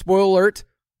 Spoiler alert,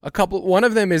 one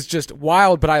of them is just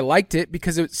wild, but I liked it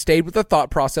because it stayed with the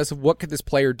thought process of what could this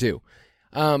player do.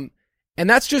 And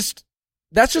that's just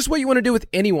what you want to do with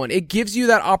anyone. It gives you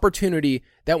that opportunity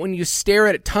that when you stare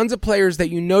at tons of players that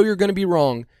you know you're going to be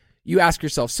wrong, you ask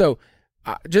yourself. So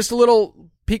just a little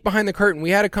peek behind the curtain. We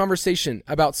had a conversation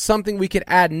about something we could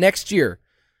add next year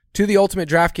to the Ultimate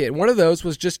Draft Kit. And one of those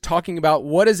was just talking about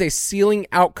what is a ceiling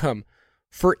outcome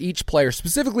for each player,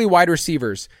 specifically wide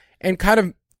receivers, and kind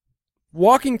of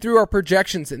walking through our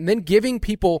projections and then giving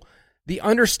people the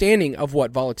understanding of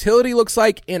what volatility looks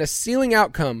like and a ceiling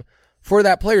outcome for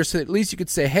that player. So at least you could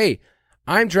say, hey,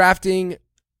 I'm drafting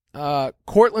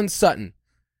Courtland Sutton.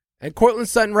 And Courtland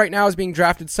Sutton right now is being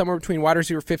drafted somewhere between wide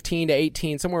receiver 15 to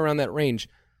 18, somewhere around that range.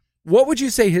 What would you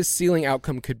say his ceiling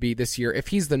outcome could be this year if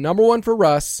he's the number one for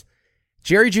Russ,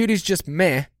 Jerry Jeudy's just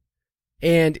meh,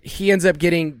 and he ends up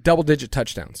getting double-digit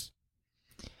touchdowns?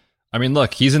 I mean,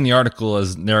 look, he's in the article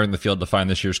as narrowing the field to find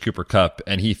this year's Cooper Kupp,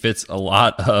 and he fits a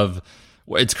lot of,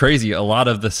 it's crazy, a lot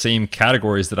of the same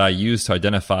categories that I use to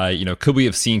identify, could we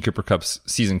have seen Cooper Kupp's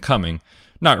season coming?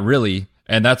 Not really.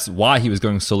 And that's why he was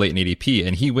going so late in ADP.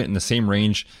 And he went in the same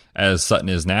range as Sutton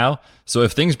is now. So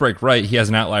if things break right, he has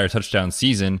an outlier touchdown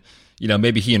season.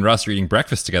 Maybe he and Russ are eating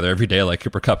breakfast together every day like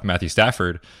Cooper Kupp and Matthew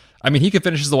Stafford. I mean, he could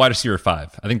finish as the wide receiver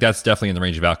 5. I think that's definitely in the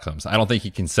range of outcomes. I don't think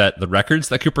he can set the records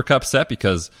that Cooper Kupp set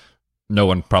because no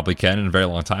one probably can in a very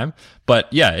long time.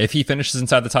 But yeah, if he finishes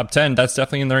inside the top 10, that's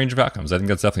definitely in the range of outcomes. I think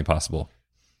that's definitely possible.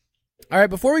 All right,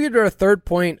 before we get to our third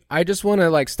point, I just want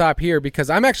to stop here because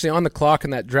I'm actually on the clock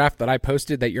in that draft that I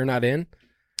posted that you're not in.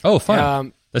 Oh,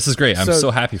 fun. This is great. I'm so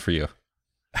happy for you.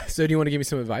 So do you want to give me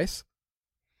some advice?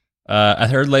 I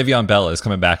heard Le'Veon Bell is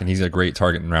coming back, and he's a great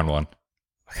target in round 1.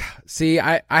 See,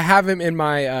 I have him in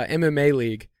my MMA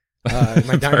league,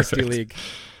 my Dynasty league.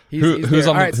 Who's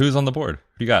on the board?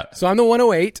 Who you got? So I'm the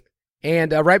 108,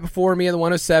 and right before me in the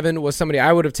 107 was somebody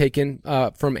I would have taken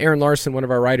from Aaron Larson, one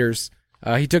of our writers.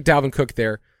 He took Dalvin Cook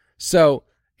there. So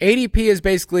ADP has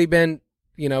basically been,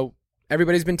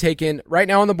 everybody's been taken. Right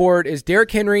now on the board is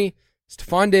Derrick Henry,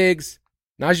 Stephon Diggs,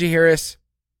 Najee Harris,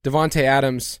 Devontae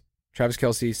Adams, Travis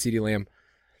Kelce, CeeDee Lamb.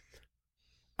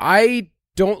 I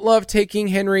don't love taking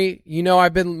Henry.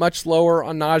 I've been much lower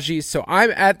on Najee. So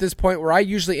I'm at this point where I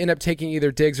usually end up taking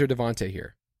either Diggs or Devontae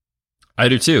here. I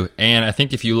do too. And I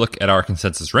think if you look at our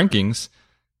consensus rankings,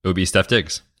 it would be Steph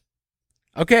Diggs.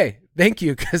 Okay, thank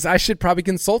you, because I should probably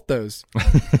consult those.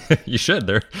 You should.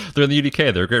 They're in the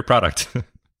UDK. They're a great product.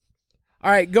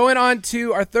 All right, going on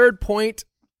to our third point.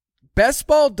 Best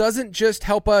ball doesn't just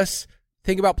help us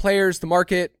think about players, the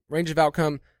market, range of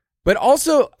outcome, but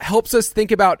also helps us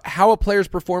think about how a player's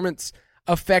performance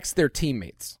affects their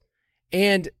teammates.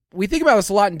 And we think about this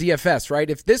a lot in DFS, right?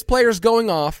 If this player's going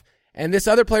off and this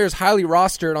other player is highly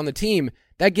rostered on the team,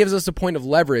 that gives us a point of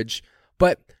leverage.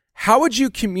 But how would you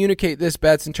communicate this,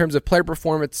 Betts, in terms of player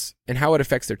performance and how it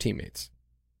affects their teammates?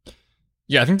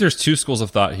 Yeah, I think there's two schools of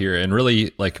thought here. And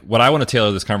really, what I want to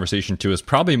tailor this conversation to is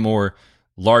probably more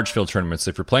large field tournaments.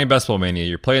 If you're playing Best Ball Mania,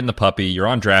 you're playing the puppy, you're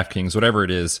on DraftKings, whatever it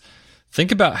is,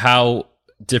 think about how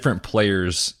different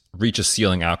players reach a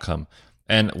ceiling outcome.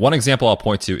 And one example I'll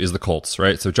point to is the Colts,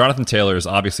 right? So Jonathan Taylor is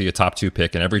obviously a top 2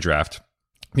 pick in every draft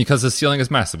because his ceiling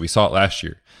is massive. We saw it last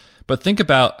year. But think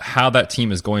about how that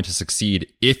team is going to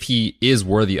succeed if he is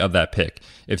worthy of that pick.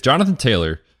 If Jonathan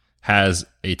Taylor has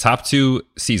a top 2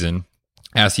 season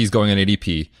as he's going in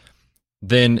ADP,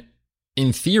 then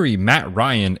in theory, Matt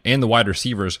Ryan and the wide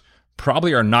receivers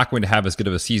probably are not going to have as good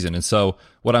of a season. And so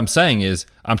what I'm saying is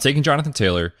I'm taking Jonathan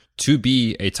Taylor to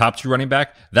be a top 2 running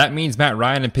back. That means Matt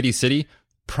Ryan and Pity City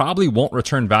probably won't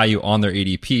return value on their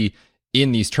ADP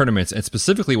in these tournaments. And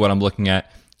specifically what I'm looking at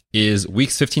is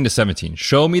weeks 15 to 17.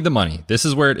 Show me the money. This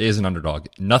is where it is an underdog.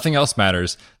 Nothing else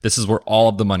matters. This is where all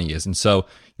of the money is. And so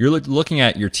you're looking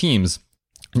at your teams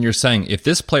and you're saying, if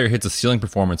this player hits a ceiling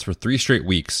performance for 3 straight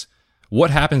weeks,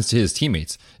 what happens to his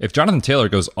teammates? If Jonathan Taylor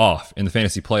goes off in the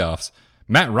fantasy playoffs,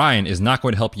 Matt Ryan is not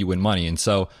going to help you win money. And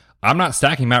so I'm not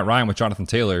stacking Matt Ryan with Jonathan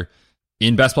Taylor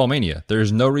in Best Ball Mania.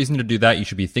 There's no reason to do that. You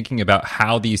should be thinking about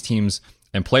how these teams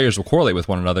and players will correlate with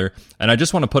one another. And I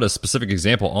just want to put a specific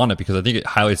example on it because I think it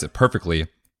highlights it perfectly.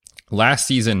 Last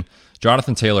season,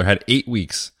 Jonathan Taylor had 8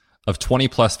 weeks of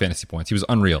 20-plus fantasy points. He was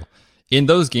unreal. In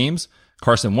those games,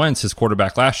 Carson Wentz, his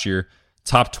quarterback last year,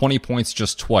 topped 20 points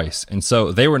just twice. And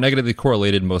so they were negatively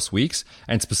correlated most weeks.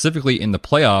 And specifically in the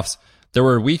playoffs, there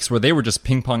were weeks where they were just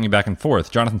ping-ponging back and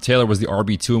forth. Jonathan Taylor was the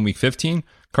RB2 in week 15.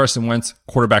 Carson Wentz,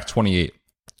 quarterback 28.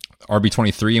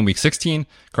 RB23 in week 16.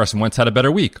 Carson Wentz had a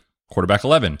better week. quarterback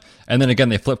 11. And then again,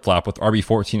 they flip-flop with RB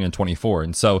 14 and 24.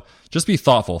 And so just be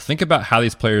thoughtful. Think about how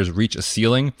these players reach a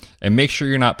ceiling and make sure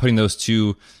you're not putting those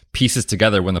two pieces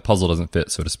together when the puzzle doesn't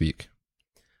fit, so to speak.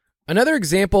 Another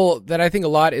example that I think a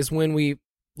lot is when we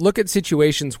look at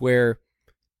situations where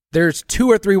there's 2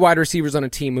 or 3 wide receivers on a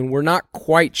team and we're not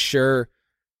quite sure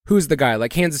who's the guy.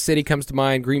 Like Kansas City comes to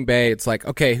mind, Green Bay. It's like,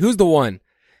 okay, who's the one?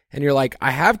 And you're like,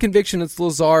 I have conviction it's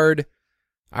Lazard.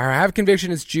 I have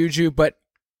conviction it's Juju, but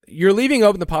you're leaving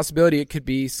open the possibility it could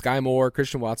be Sky Moore,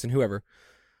 Christian Watson, whoever.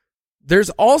 There's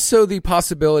also the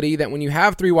possibility that when you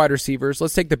have 3 wide receivers,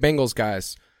 let's take the Bengals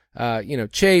guys,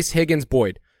 Chase, Higgins,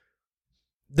 Boyd.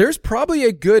 There's probably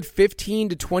a good 15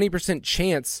 to 20%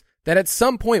 chance that at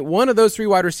some point one of those 3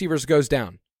 wide receivers goes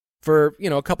down for,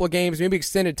 a couple of games, maybe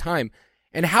extended time.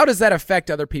 And how does that affect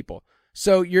other people?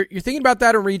 So you're thinking about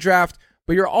that in redraft,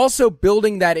 but you're also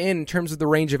building that in terms of the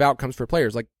range of outcomes for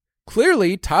players. Like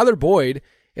clearly Tyler Boyd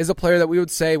is a player that we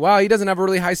would say, wow, he doesn't have a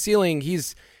really high ceiling.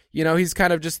 He's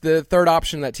kind of just the third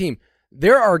option in that team.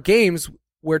 There are games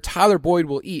where Tyler Boyd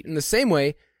will eat. In the same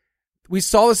way, we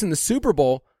saw this in the Super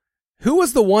Bowl. Who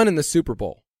was the one in the Super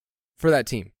Bowl for that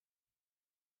team?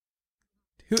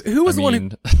 Who was the one who...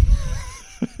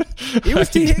 It was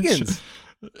T. Higgins.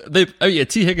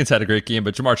 T. Higgins had a great game,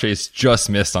 but Jamar Chase just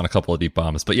missed on a couple of deep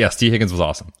bombs. But yes, T. Higgins was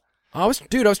awesome. I was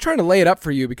trying to lay it up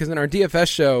for you because in our DFS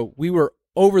show, we were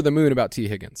over the moon about T.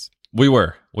 Higgins. We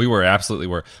absolutely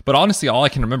were. But honestly, all I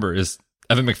can remember is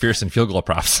Evan McPherson field goal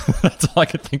props. That's all I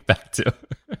could think back to.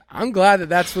 I'm glad that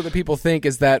that's what the people think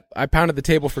is that I pounded the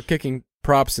table for kicking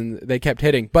props and they kept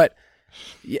hitting. But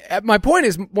my point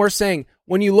is more saying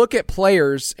when you look at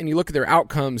players and you look at their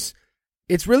outcomes,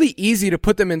 it's really easy to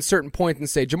put them in certain points and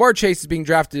say, Jamar Chase is being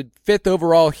drafted 5th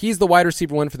overall. He's the wide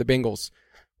receiver 1 for the Bengals.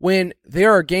 When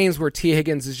there are games where T.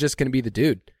 Higgins is just going to be the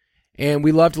dude. And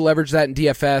we love to leverage that in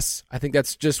DFS. I think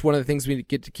that's just one of the things we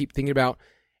get to keep thinking about.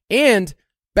 And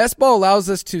Best Ball allows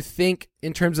us to think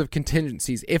in terms of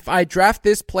contingencies. If I draft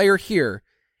this player here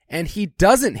and he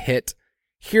doesn't hit,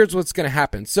 here's what's going to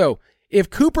happen. So if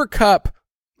Cooper Kupp,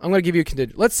 I'm going to give you a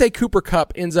contingent. Let's say Cooper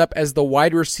Kupp ends up as the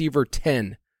wide receiver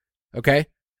 10, okay,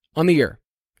 on the year.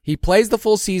 He plays the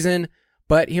full season,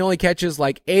 but he only catches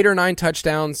like 8 or 9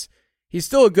 touchdowns. He's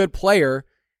still a good player.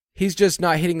 He's just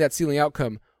not hitting that ceiling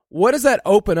outcome. What does that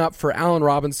open up for Allen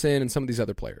Robinson and some of these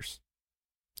other players?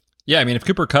 Yeah, I mean, if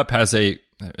Cooper Kupp has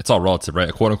it's all relative, right?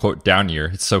 A quote-unquote down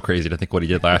year. It's so crazy to think what he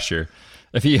did last year.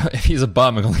 If he's a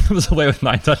bum and only comes away with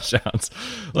 9 touchdowns,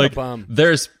 like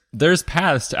there's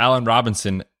paths to Allen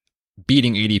Robinson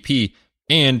beating ADP,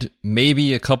 and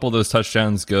maybe a couple of those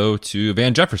touchdowns go to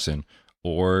Van Jefferson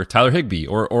or Tyler Higbee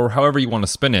or however you want to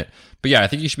spin it. But yeah, I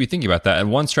think you should be thinking about that.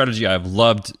 And one strategy I've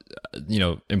loved,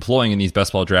 employing in these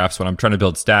best ball drafts when I'm trying to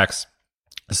build stacks,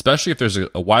 especially if there's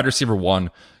a wide receiver 1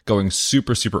 going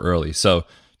super, super early. So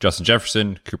Justin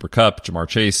Jefferson, Cooper Kupp, Jamar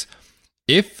Chase.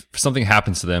 If something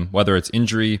happens to them, whether it's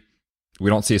injury, we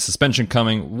don't see a suspension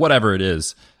coming, whatever it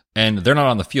is, and they're not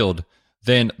on the field,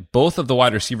 then both of the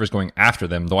wide receivers going after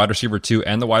them, the wide receiver 2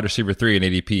 and the wide receiver 3 in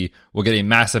ADP, will get a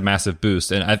massive, massive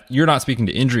boost. And you're not speaking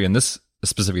to injury in this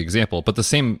specific example, but the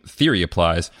same theory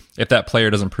applies. If that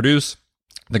player doesn't produce,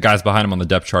 the guys behind him on the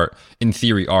depth chart, in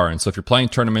theory, are. And so if you're playing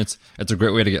tournaments, it's a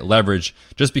great way to get leverage.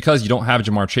 Just because you don't have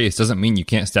Jamar Chase doesn't mean you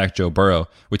can't stack Joe Burrow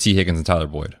with T. Higgins and Tyler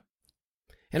Boyd.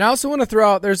 And I also want to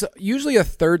throw out, there's usually a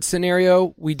third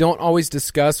scenario we don't always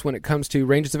discuss when it comes to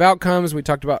ranges of outcomes. We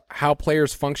talked about how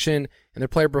players function and their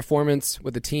player performance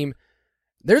with the team.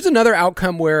 There's another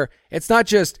outcome where it's not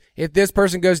just if this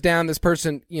person goes down, this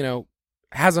person,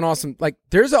 has an awesome,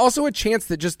 there's also a chance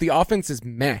that just the offense is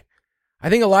meh. I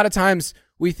think a lot of times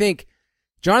we think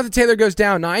Jonathan Taylor goes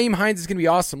down, Nyheim Hines is going to be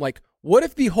awesome. What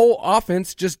if the whole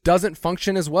offense just doesn't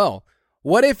function as well?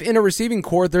 What if in a receiving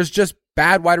core, there's just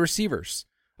bad wide receivers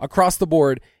across the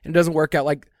board and it doesn't work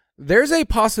out? There's a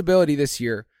possibility this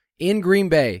year in Green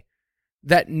Bay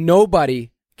that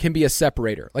nobody can be a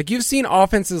separator. You've seen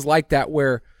offenses like that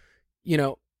where,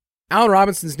 Allen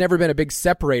Robinson's never been a big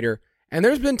separator. And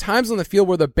there's been times on the field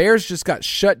where the Bears just got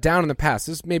shut down in the past.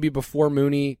 This maybe before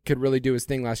Mooney could really do his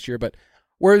thing last year, but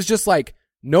where it's just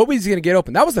nobody's going to get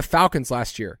open. That was the Falcons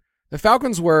last year. The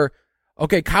Falcons were,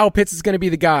 okay, Kyle Pitts is going to be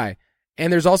the guy.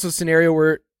 And there's also a scenario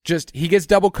where just he gets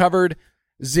double covered.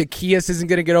 Zacchaeus isn't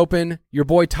going to get open. Your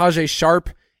boy Tajay Sharp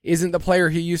isn't the player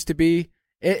he used to be.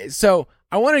 So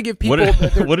I want to give people...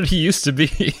 What did he used to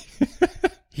be?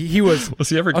 he was... Was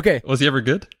he ever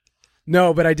good?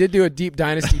 No, but I did do a deep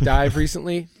dynasty dive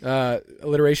recently.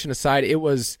 Alliteration aside, it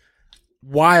was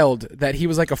wild that he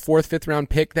was a 4th, 5th round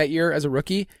pick that year as a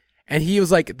rookie, and he was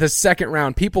the 2nd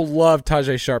round. People loved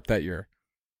Tajay Sharp that year.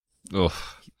 Oh,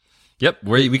 Yep,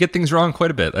 we get things wrong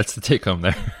quite a bit. That's the take home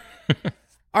there.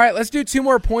 All right, let's do 2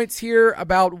 more points here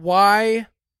about why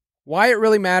it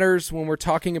really matters when we're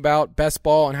talking about best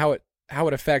ball and how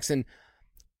it affects. And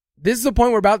this is the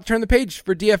point we're about to turn the page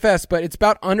for DFS, but it's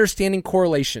about understanding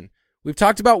correlation. We've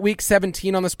talked about week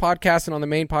 17 on this podcast and on the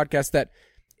main podcast that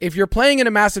if you're playing in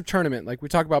a massive tournament, like we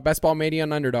talk about Best Ball Mania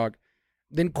and Underdog,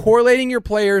 then correlating your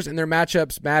players and their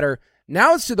matchups matter.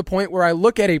 Now it's to the point where I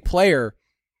look at a player.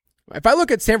 If I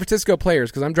look at San Francisco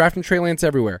players, because I'm drafting Trey Lance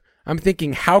everywhere, I'm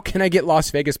thinking, how can I get Las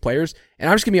Vegas players? And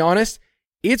I'm just going to be honest,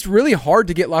 it's really hard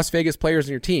to get Las Vegas players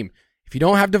in your team. If you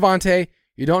don't have Devontae,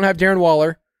 you don't have Darren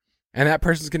Waller, and that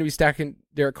person's going to be stacking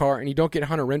Derek Carr, and you don't get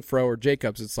Hunter Renfrow or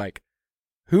Jacobs, it's like,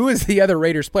 who is the other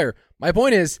Raiders player? My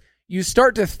point is, you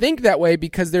start to think that way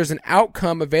because there's an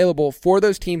outcome available for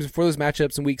those teams and for those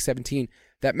matchups in week 17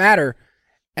 that matter.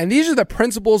 And these are the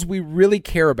principles we really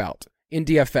care about in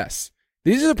DFS.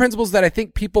 These are the principles that I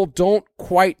think people don't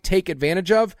quite take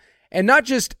advantage of. And not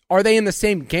just are they in the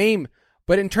same game,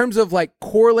 but in terms of like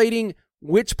correlating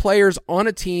which players on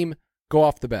a team go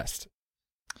off the best.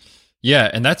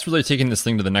 Yeah, and that's really taking this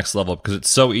thing to the next level because it's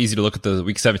so easy to look at the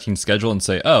Week 17 schedule and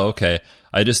say, oh, okay,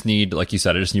 I just need, like you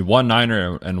said, I just need one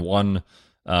Niner and one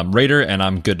Raider, and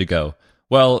I'm good to go.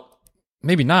 Well,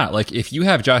 maybe not. Like, if you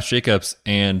have Josh Jacobs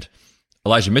and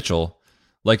Elijah Mitchell,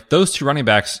 like those 2 running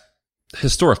backs,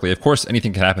 historically, of course,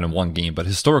 anything can happen in one game, but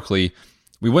historically,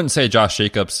 we wouldn't say Josh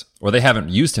Jacobs, or they haven't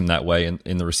used him that way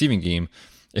in the receiving game.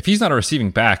 If he's not a receiving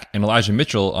back and Elijah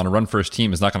Mitchell on a run-first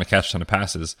team is not going to catch a ton of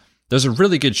passes, there's a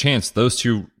really good chance those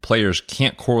 2 players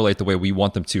can't correlate the way we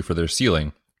want them to for their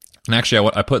ceiling. And actually,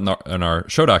 I put in our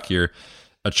show doc here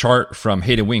a chart from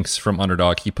Hayden Winks from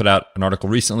Underdog. He put out an article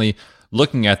recently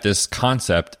looking at this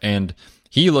concept, and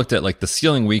he looked at like the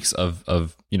ceiling weeks of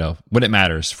when it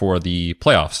matters for the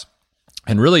playoffs.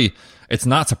 And really, it's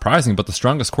not surprising, but the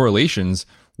strongest correlations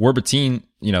were between,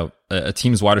 a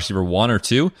team's wide receiver 1 or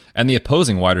 2 and the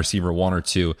opposing wide receiver 1 or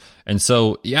 2. And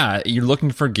so, yeah, you're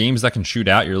looking for games that can shoot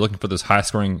out. You're looking for those high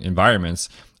scoring environments.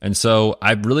 And so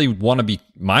I really want to be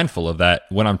mindful of that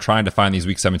when I'm trying to find these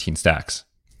week 17 stacks.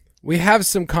 We have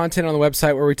some content on the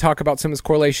website where we talk about some of this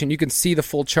correlation. You can see the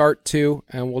full chart too,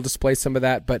 and we'll display some of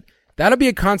that. But that'll be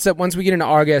a concept once we get into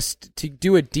August to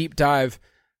do a deep dive,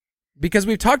 because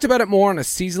we've talked about it more on a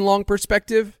season-long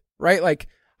perspective, right? Like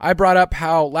I brought up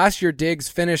how last year Diggs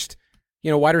finished,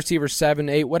 wide receiver 7,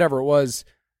 8, whatever it was.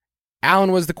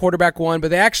 Allen was the quarterback 1,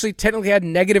 but they actually technically had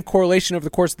negative correlation over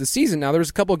the course of the season. Now, there was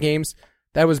a couple of games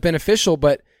that was beneficial,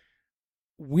 but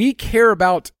we care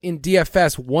about in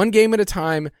DFS one game at a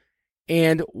time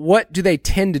and what do they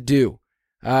tend to do.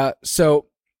 So,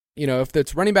 if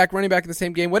it's running back in the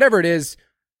same game, whatever it is,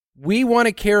 we want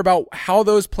to care about how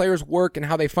those players work and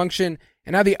how they function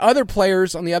and how the other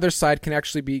players on the other side can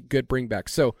actually be good bringbacks.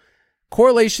 So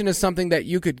correlation is something that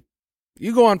you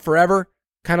go on forever,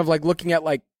 kind of like looking at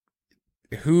like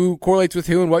who correlates with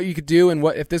who and what you could do and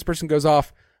what if this person goes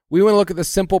off. We want to look at the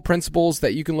simple principles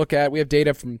that you can look at. We have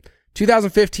data from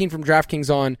 2015 from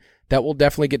DraftKings on that we'll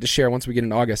definitely get to share once we get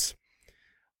into August.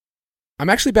 I'm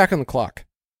actually back on the clock.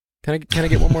 Can I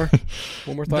get one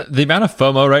more thought? The amount of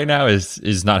FOMO right now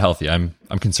is not healthy. I'm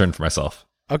concerned for myself.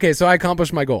 Okay, so I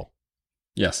accomplished my goal.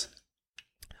 Yes.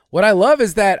 What I love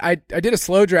is that I did a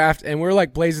slow draft and we're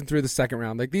like blazing through the second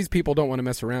round. Like these people don't want to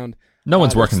mess around. No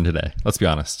one's working today. Let's be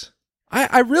honest.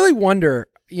 I really wonder,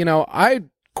 I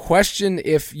question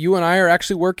if you and I are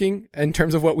actually working in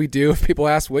terms of what we do. If people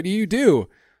ask, what do you do?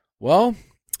 Well,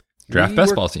 draft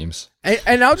best ball teams.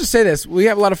 And I'll just say this. We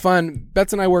have a lot of fun.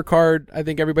 Betts and I work hard. I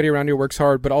think everybody around here works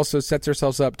hard, but also sets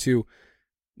ourselves up to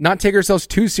not take ourselves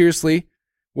too seriously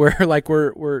where like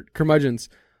we're curmudgeons.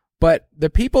 But the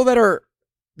people that are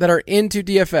into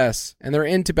DFS and they're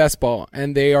into best ball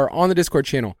and they are on the Discord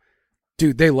channel,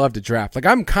 dude, they love to draft. Like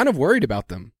I'm kind of worried about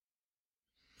them.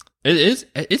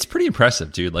 It's pretty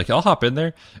impressive, dude. Like I'll hop in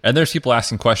there and there's people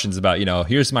asking questions about,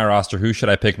 here's my roster, who should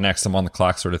I pick next? I'm on the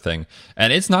clock sort of thing.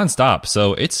 And it's nonstop.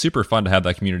 So it's super fun to have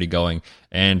that community going.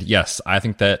 And yes, I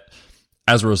think that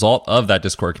as a result of that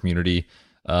Discord community,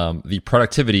 the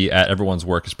productivity at everyone's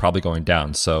work is probably going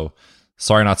down. So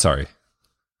sorry, not sorry.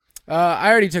 I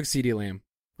already took CeeDee Lamb.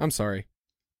 I'm sorry.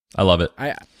 I love it.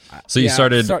 So you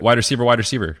started wide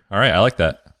receiver. All right. I like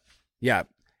that. Yeah.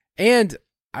 And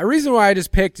a reason why I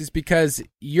just picked is because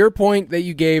your point that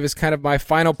you gave is kind of my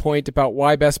final point about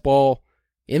why best ball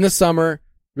in the summer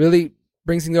really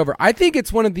brings things over. I think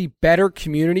it's one of the better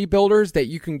community builders that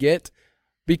you can get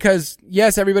because,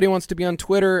 yes, everybody wants to be on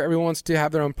Twitter. Everyone wants to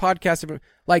have their own podcast.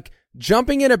 Like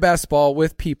jumping into best ball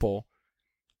with people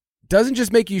doesn't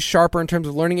just make you sharper in terms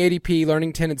of learning ADP,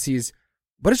 learning tendencies,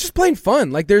 but it's just plain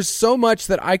fun. Like, there's so much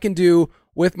that I can do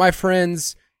with my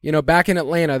friends, back in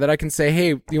Atlanta, that I can say,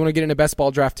 hey, do you want to get in a best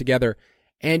ball draft together?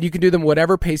 And you can do them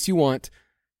whatever pace you want.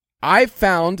 I've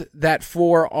found that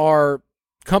for our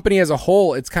company as a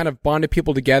whole, it's kind of bonded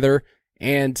people together,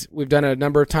 and we've done it a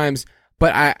number of times.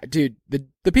 But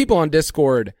the people on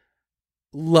Discord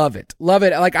love it. Love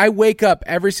it. Like, I wake up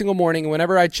every single morning, and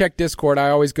whenever I check Discord, I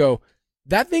always go,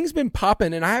 that thing's been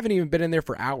popping, and I haven't even been in there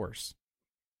for hours.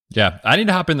 Yeah, I need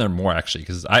to hop in there more, actually,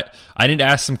 because I need to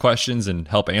ask some questions and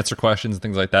help answer questions and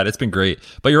things like that. It's been great.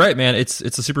 But you're right, man. It's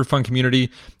a super fun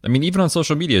community. I mean, even on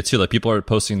social media, too. Like, people are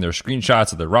posting their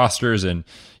screenshots of their rosters and,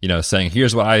 saying,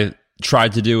 here's what I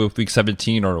tried to do with week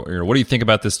 17, or what do you think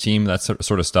about this team? That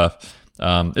sort of stuff.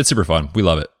 It's super fun. We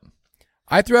love it.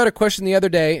 I threw out a question the other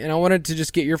day, and I wanted to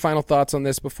just get your final thoughts on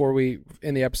this before we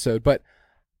end the episode. But,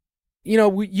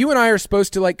 you and I are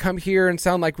supposed to, like, come here and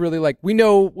sound like really, like, we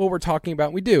know what we're talking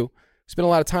about. We do. Spend a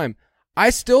lot of time.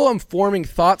 I still am forming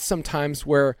thoughts sometimes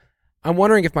where I'm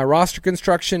wondering if my roster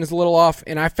construction is a little off,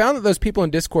 and I found that those people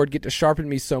in Discord get to sharpen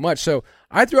me so much. So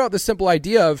I threw out the simple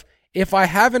idea of, if I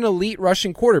have an elite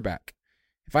rushing quarterback,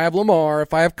 if I have Lamar,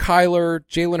 if I have Kyler,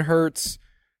 Jalen Hurts,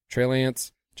 Trey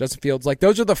Lance, Justin Fields, like,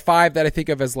 those are the 5 that I think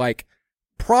of as, like,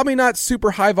 probably not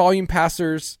super high volume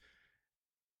passers,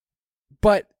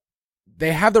 but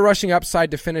they have the rushing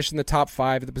upside to finish in the top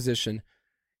 5 of the position.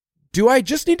 Do I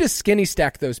just need to skinny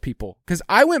stack those people? Because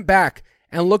I went back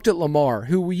and looked at Lamar,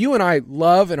 who you and I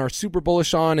love and are super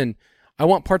bullish on, and I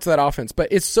want parts of that offense, but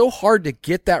it's so hard to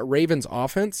get that Ravens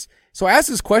offense. So I asked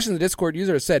this question to the Discord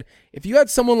user. It said, if you had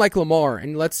someone like Lamar,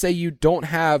 and let's say you don't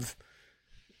have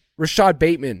Rashad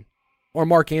Bateman or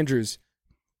Mark Andrews,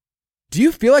 do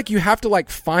you feel like you have to,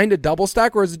 like, find a double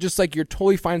stack, or is it just like you're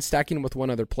totally fine stacking with one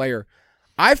other player?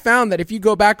 I found that if you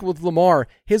go back with Lamar,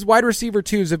 his wide receiver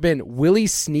 2s have been Willie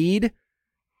Snead.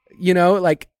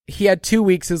 Like, he had 2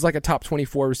 weeks as like a top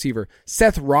 24 receiver.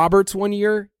 Seth Roberts 1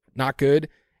 year, not good.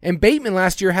 And Bateman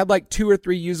last year had like 2 or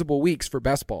 3 usable weeks for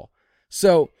best ball.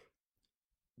 So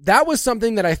that was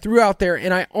something that I threw out there,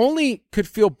 and I only could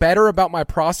feel better about my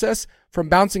process from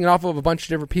bouncing it off of a bunch of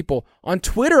different people. On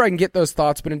Twitter, I can get those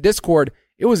thoughts, but in Discord,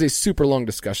 it was a super long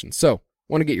discussion. So I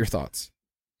want to get your thoughts.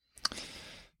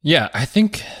 Yeah,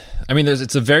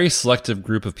 it's a very selective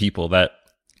group of people that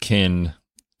can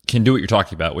do what you're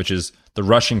talking about, which is the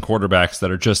rushing quarterbacks that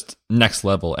are just next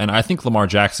level. And I think Lamar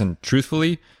Jackson,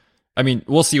 truthfully,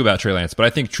 we'll see about Trey Lance, but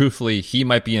I think truthfully, he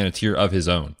might be in a tier of his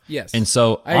own. Yes. And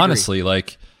so honestly,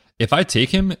 like, if I take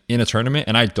him in a tournament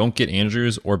and I don't get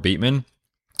Andrews or Bateman,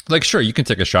 like, sure, you can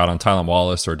take a shot on Tylan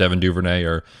Wallace or Devin Duvernay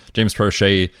or James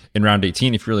Prochet in round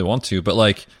 18 if you really want to. But,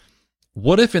 like,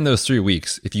 what if in those 3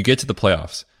 weeks, if you get to the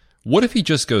playoffs, what if he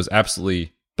just goes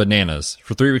absolutely bananas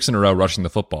for 3 weeks in a row rushing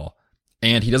the football,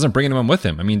 and he doesn't bring anyone with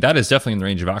him? That is definitely in the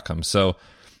range of outcomes. So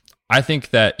I think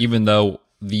that even though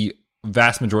the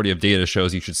vast majority of data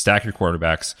shows you should stack your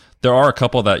quarterbacks, there are a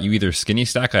couple that you either skinny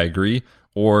stack, I agree,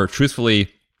 or truthfully,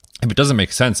 if it doesn't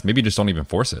make sense, maybe just don't even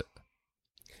force it.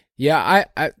 Yeah,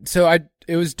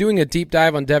 it was doing a deep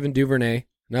dive on Devin Duvernay,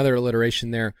 another alliteration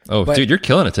there. Oh, dude, you're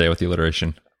killing it today with the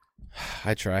alliteration.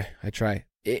 I try.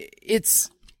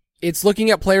 It's looking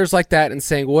at players like that and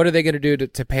saying, what are they going to do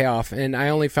to pay off? And I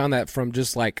only found that from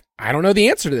just like, I don't know the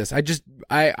answer to this.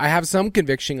 I have some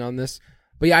conviction on this.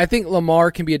 But yeah, I think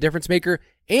Lamar can be a difference maker.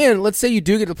 And let's say you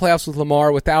do get to the playoffs with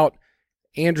Lamar without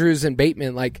Andrews and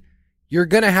Bateman. Like, you're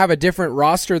going to have a different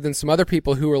roster than some other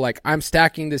people who are like, I'm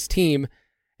stacking this team.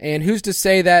 And who's to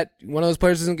say that one of those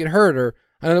players doesn't get hurt or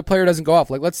another player doesn't go off?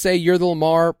 Like, let's say you're the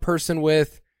Lamar person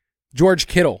with George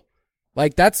Kittle.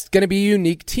 Like, that's going to be a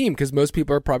unique team because most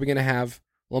people are probably going to have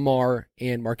Lamar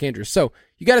and Mark Andrews. So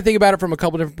you got to think about it from a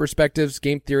couple different perspectives,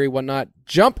 game theory, whatnot.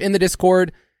 Jump in the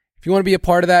Discord. If you want to be a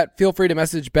part of that, feel free to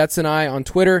message Betts and I on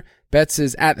Twitter. Betts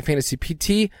is at the Fantasy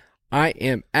PT. I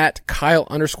am at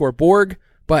Kyle_Borg.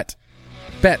 But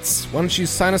Betts, why don't you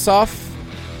sign us off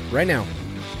right now?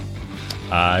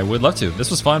 I would love to.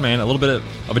 This was fun, man. A little bit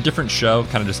of a different show,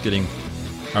 kind of just getting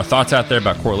our thoughts out there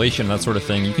about correlation and that sort of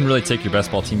thing. You can really take your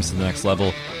best ball teams to the next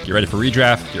level. Get ready for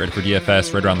redraft, get ready for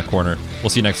DFS, right around the corner.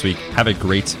 We'll see you next week. Have a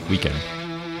great weekend.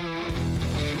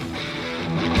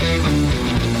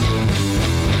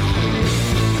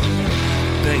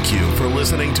 Thank you for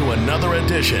listening to another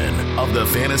edition of the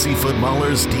Fantasy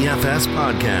Footballers DFS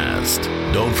podcast.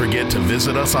 Don't forget to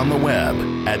visit us on the web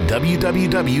at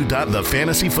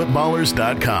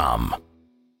www.thefantasyfootballers.com.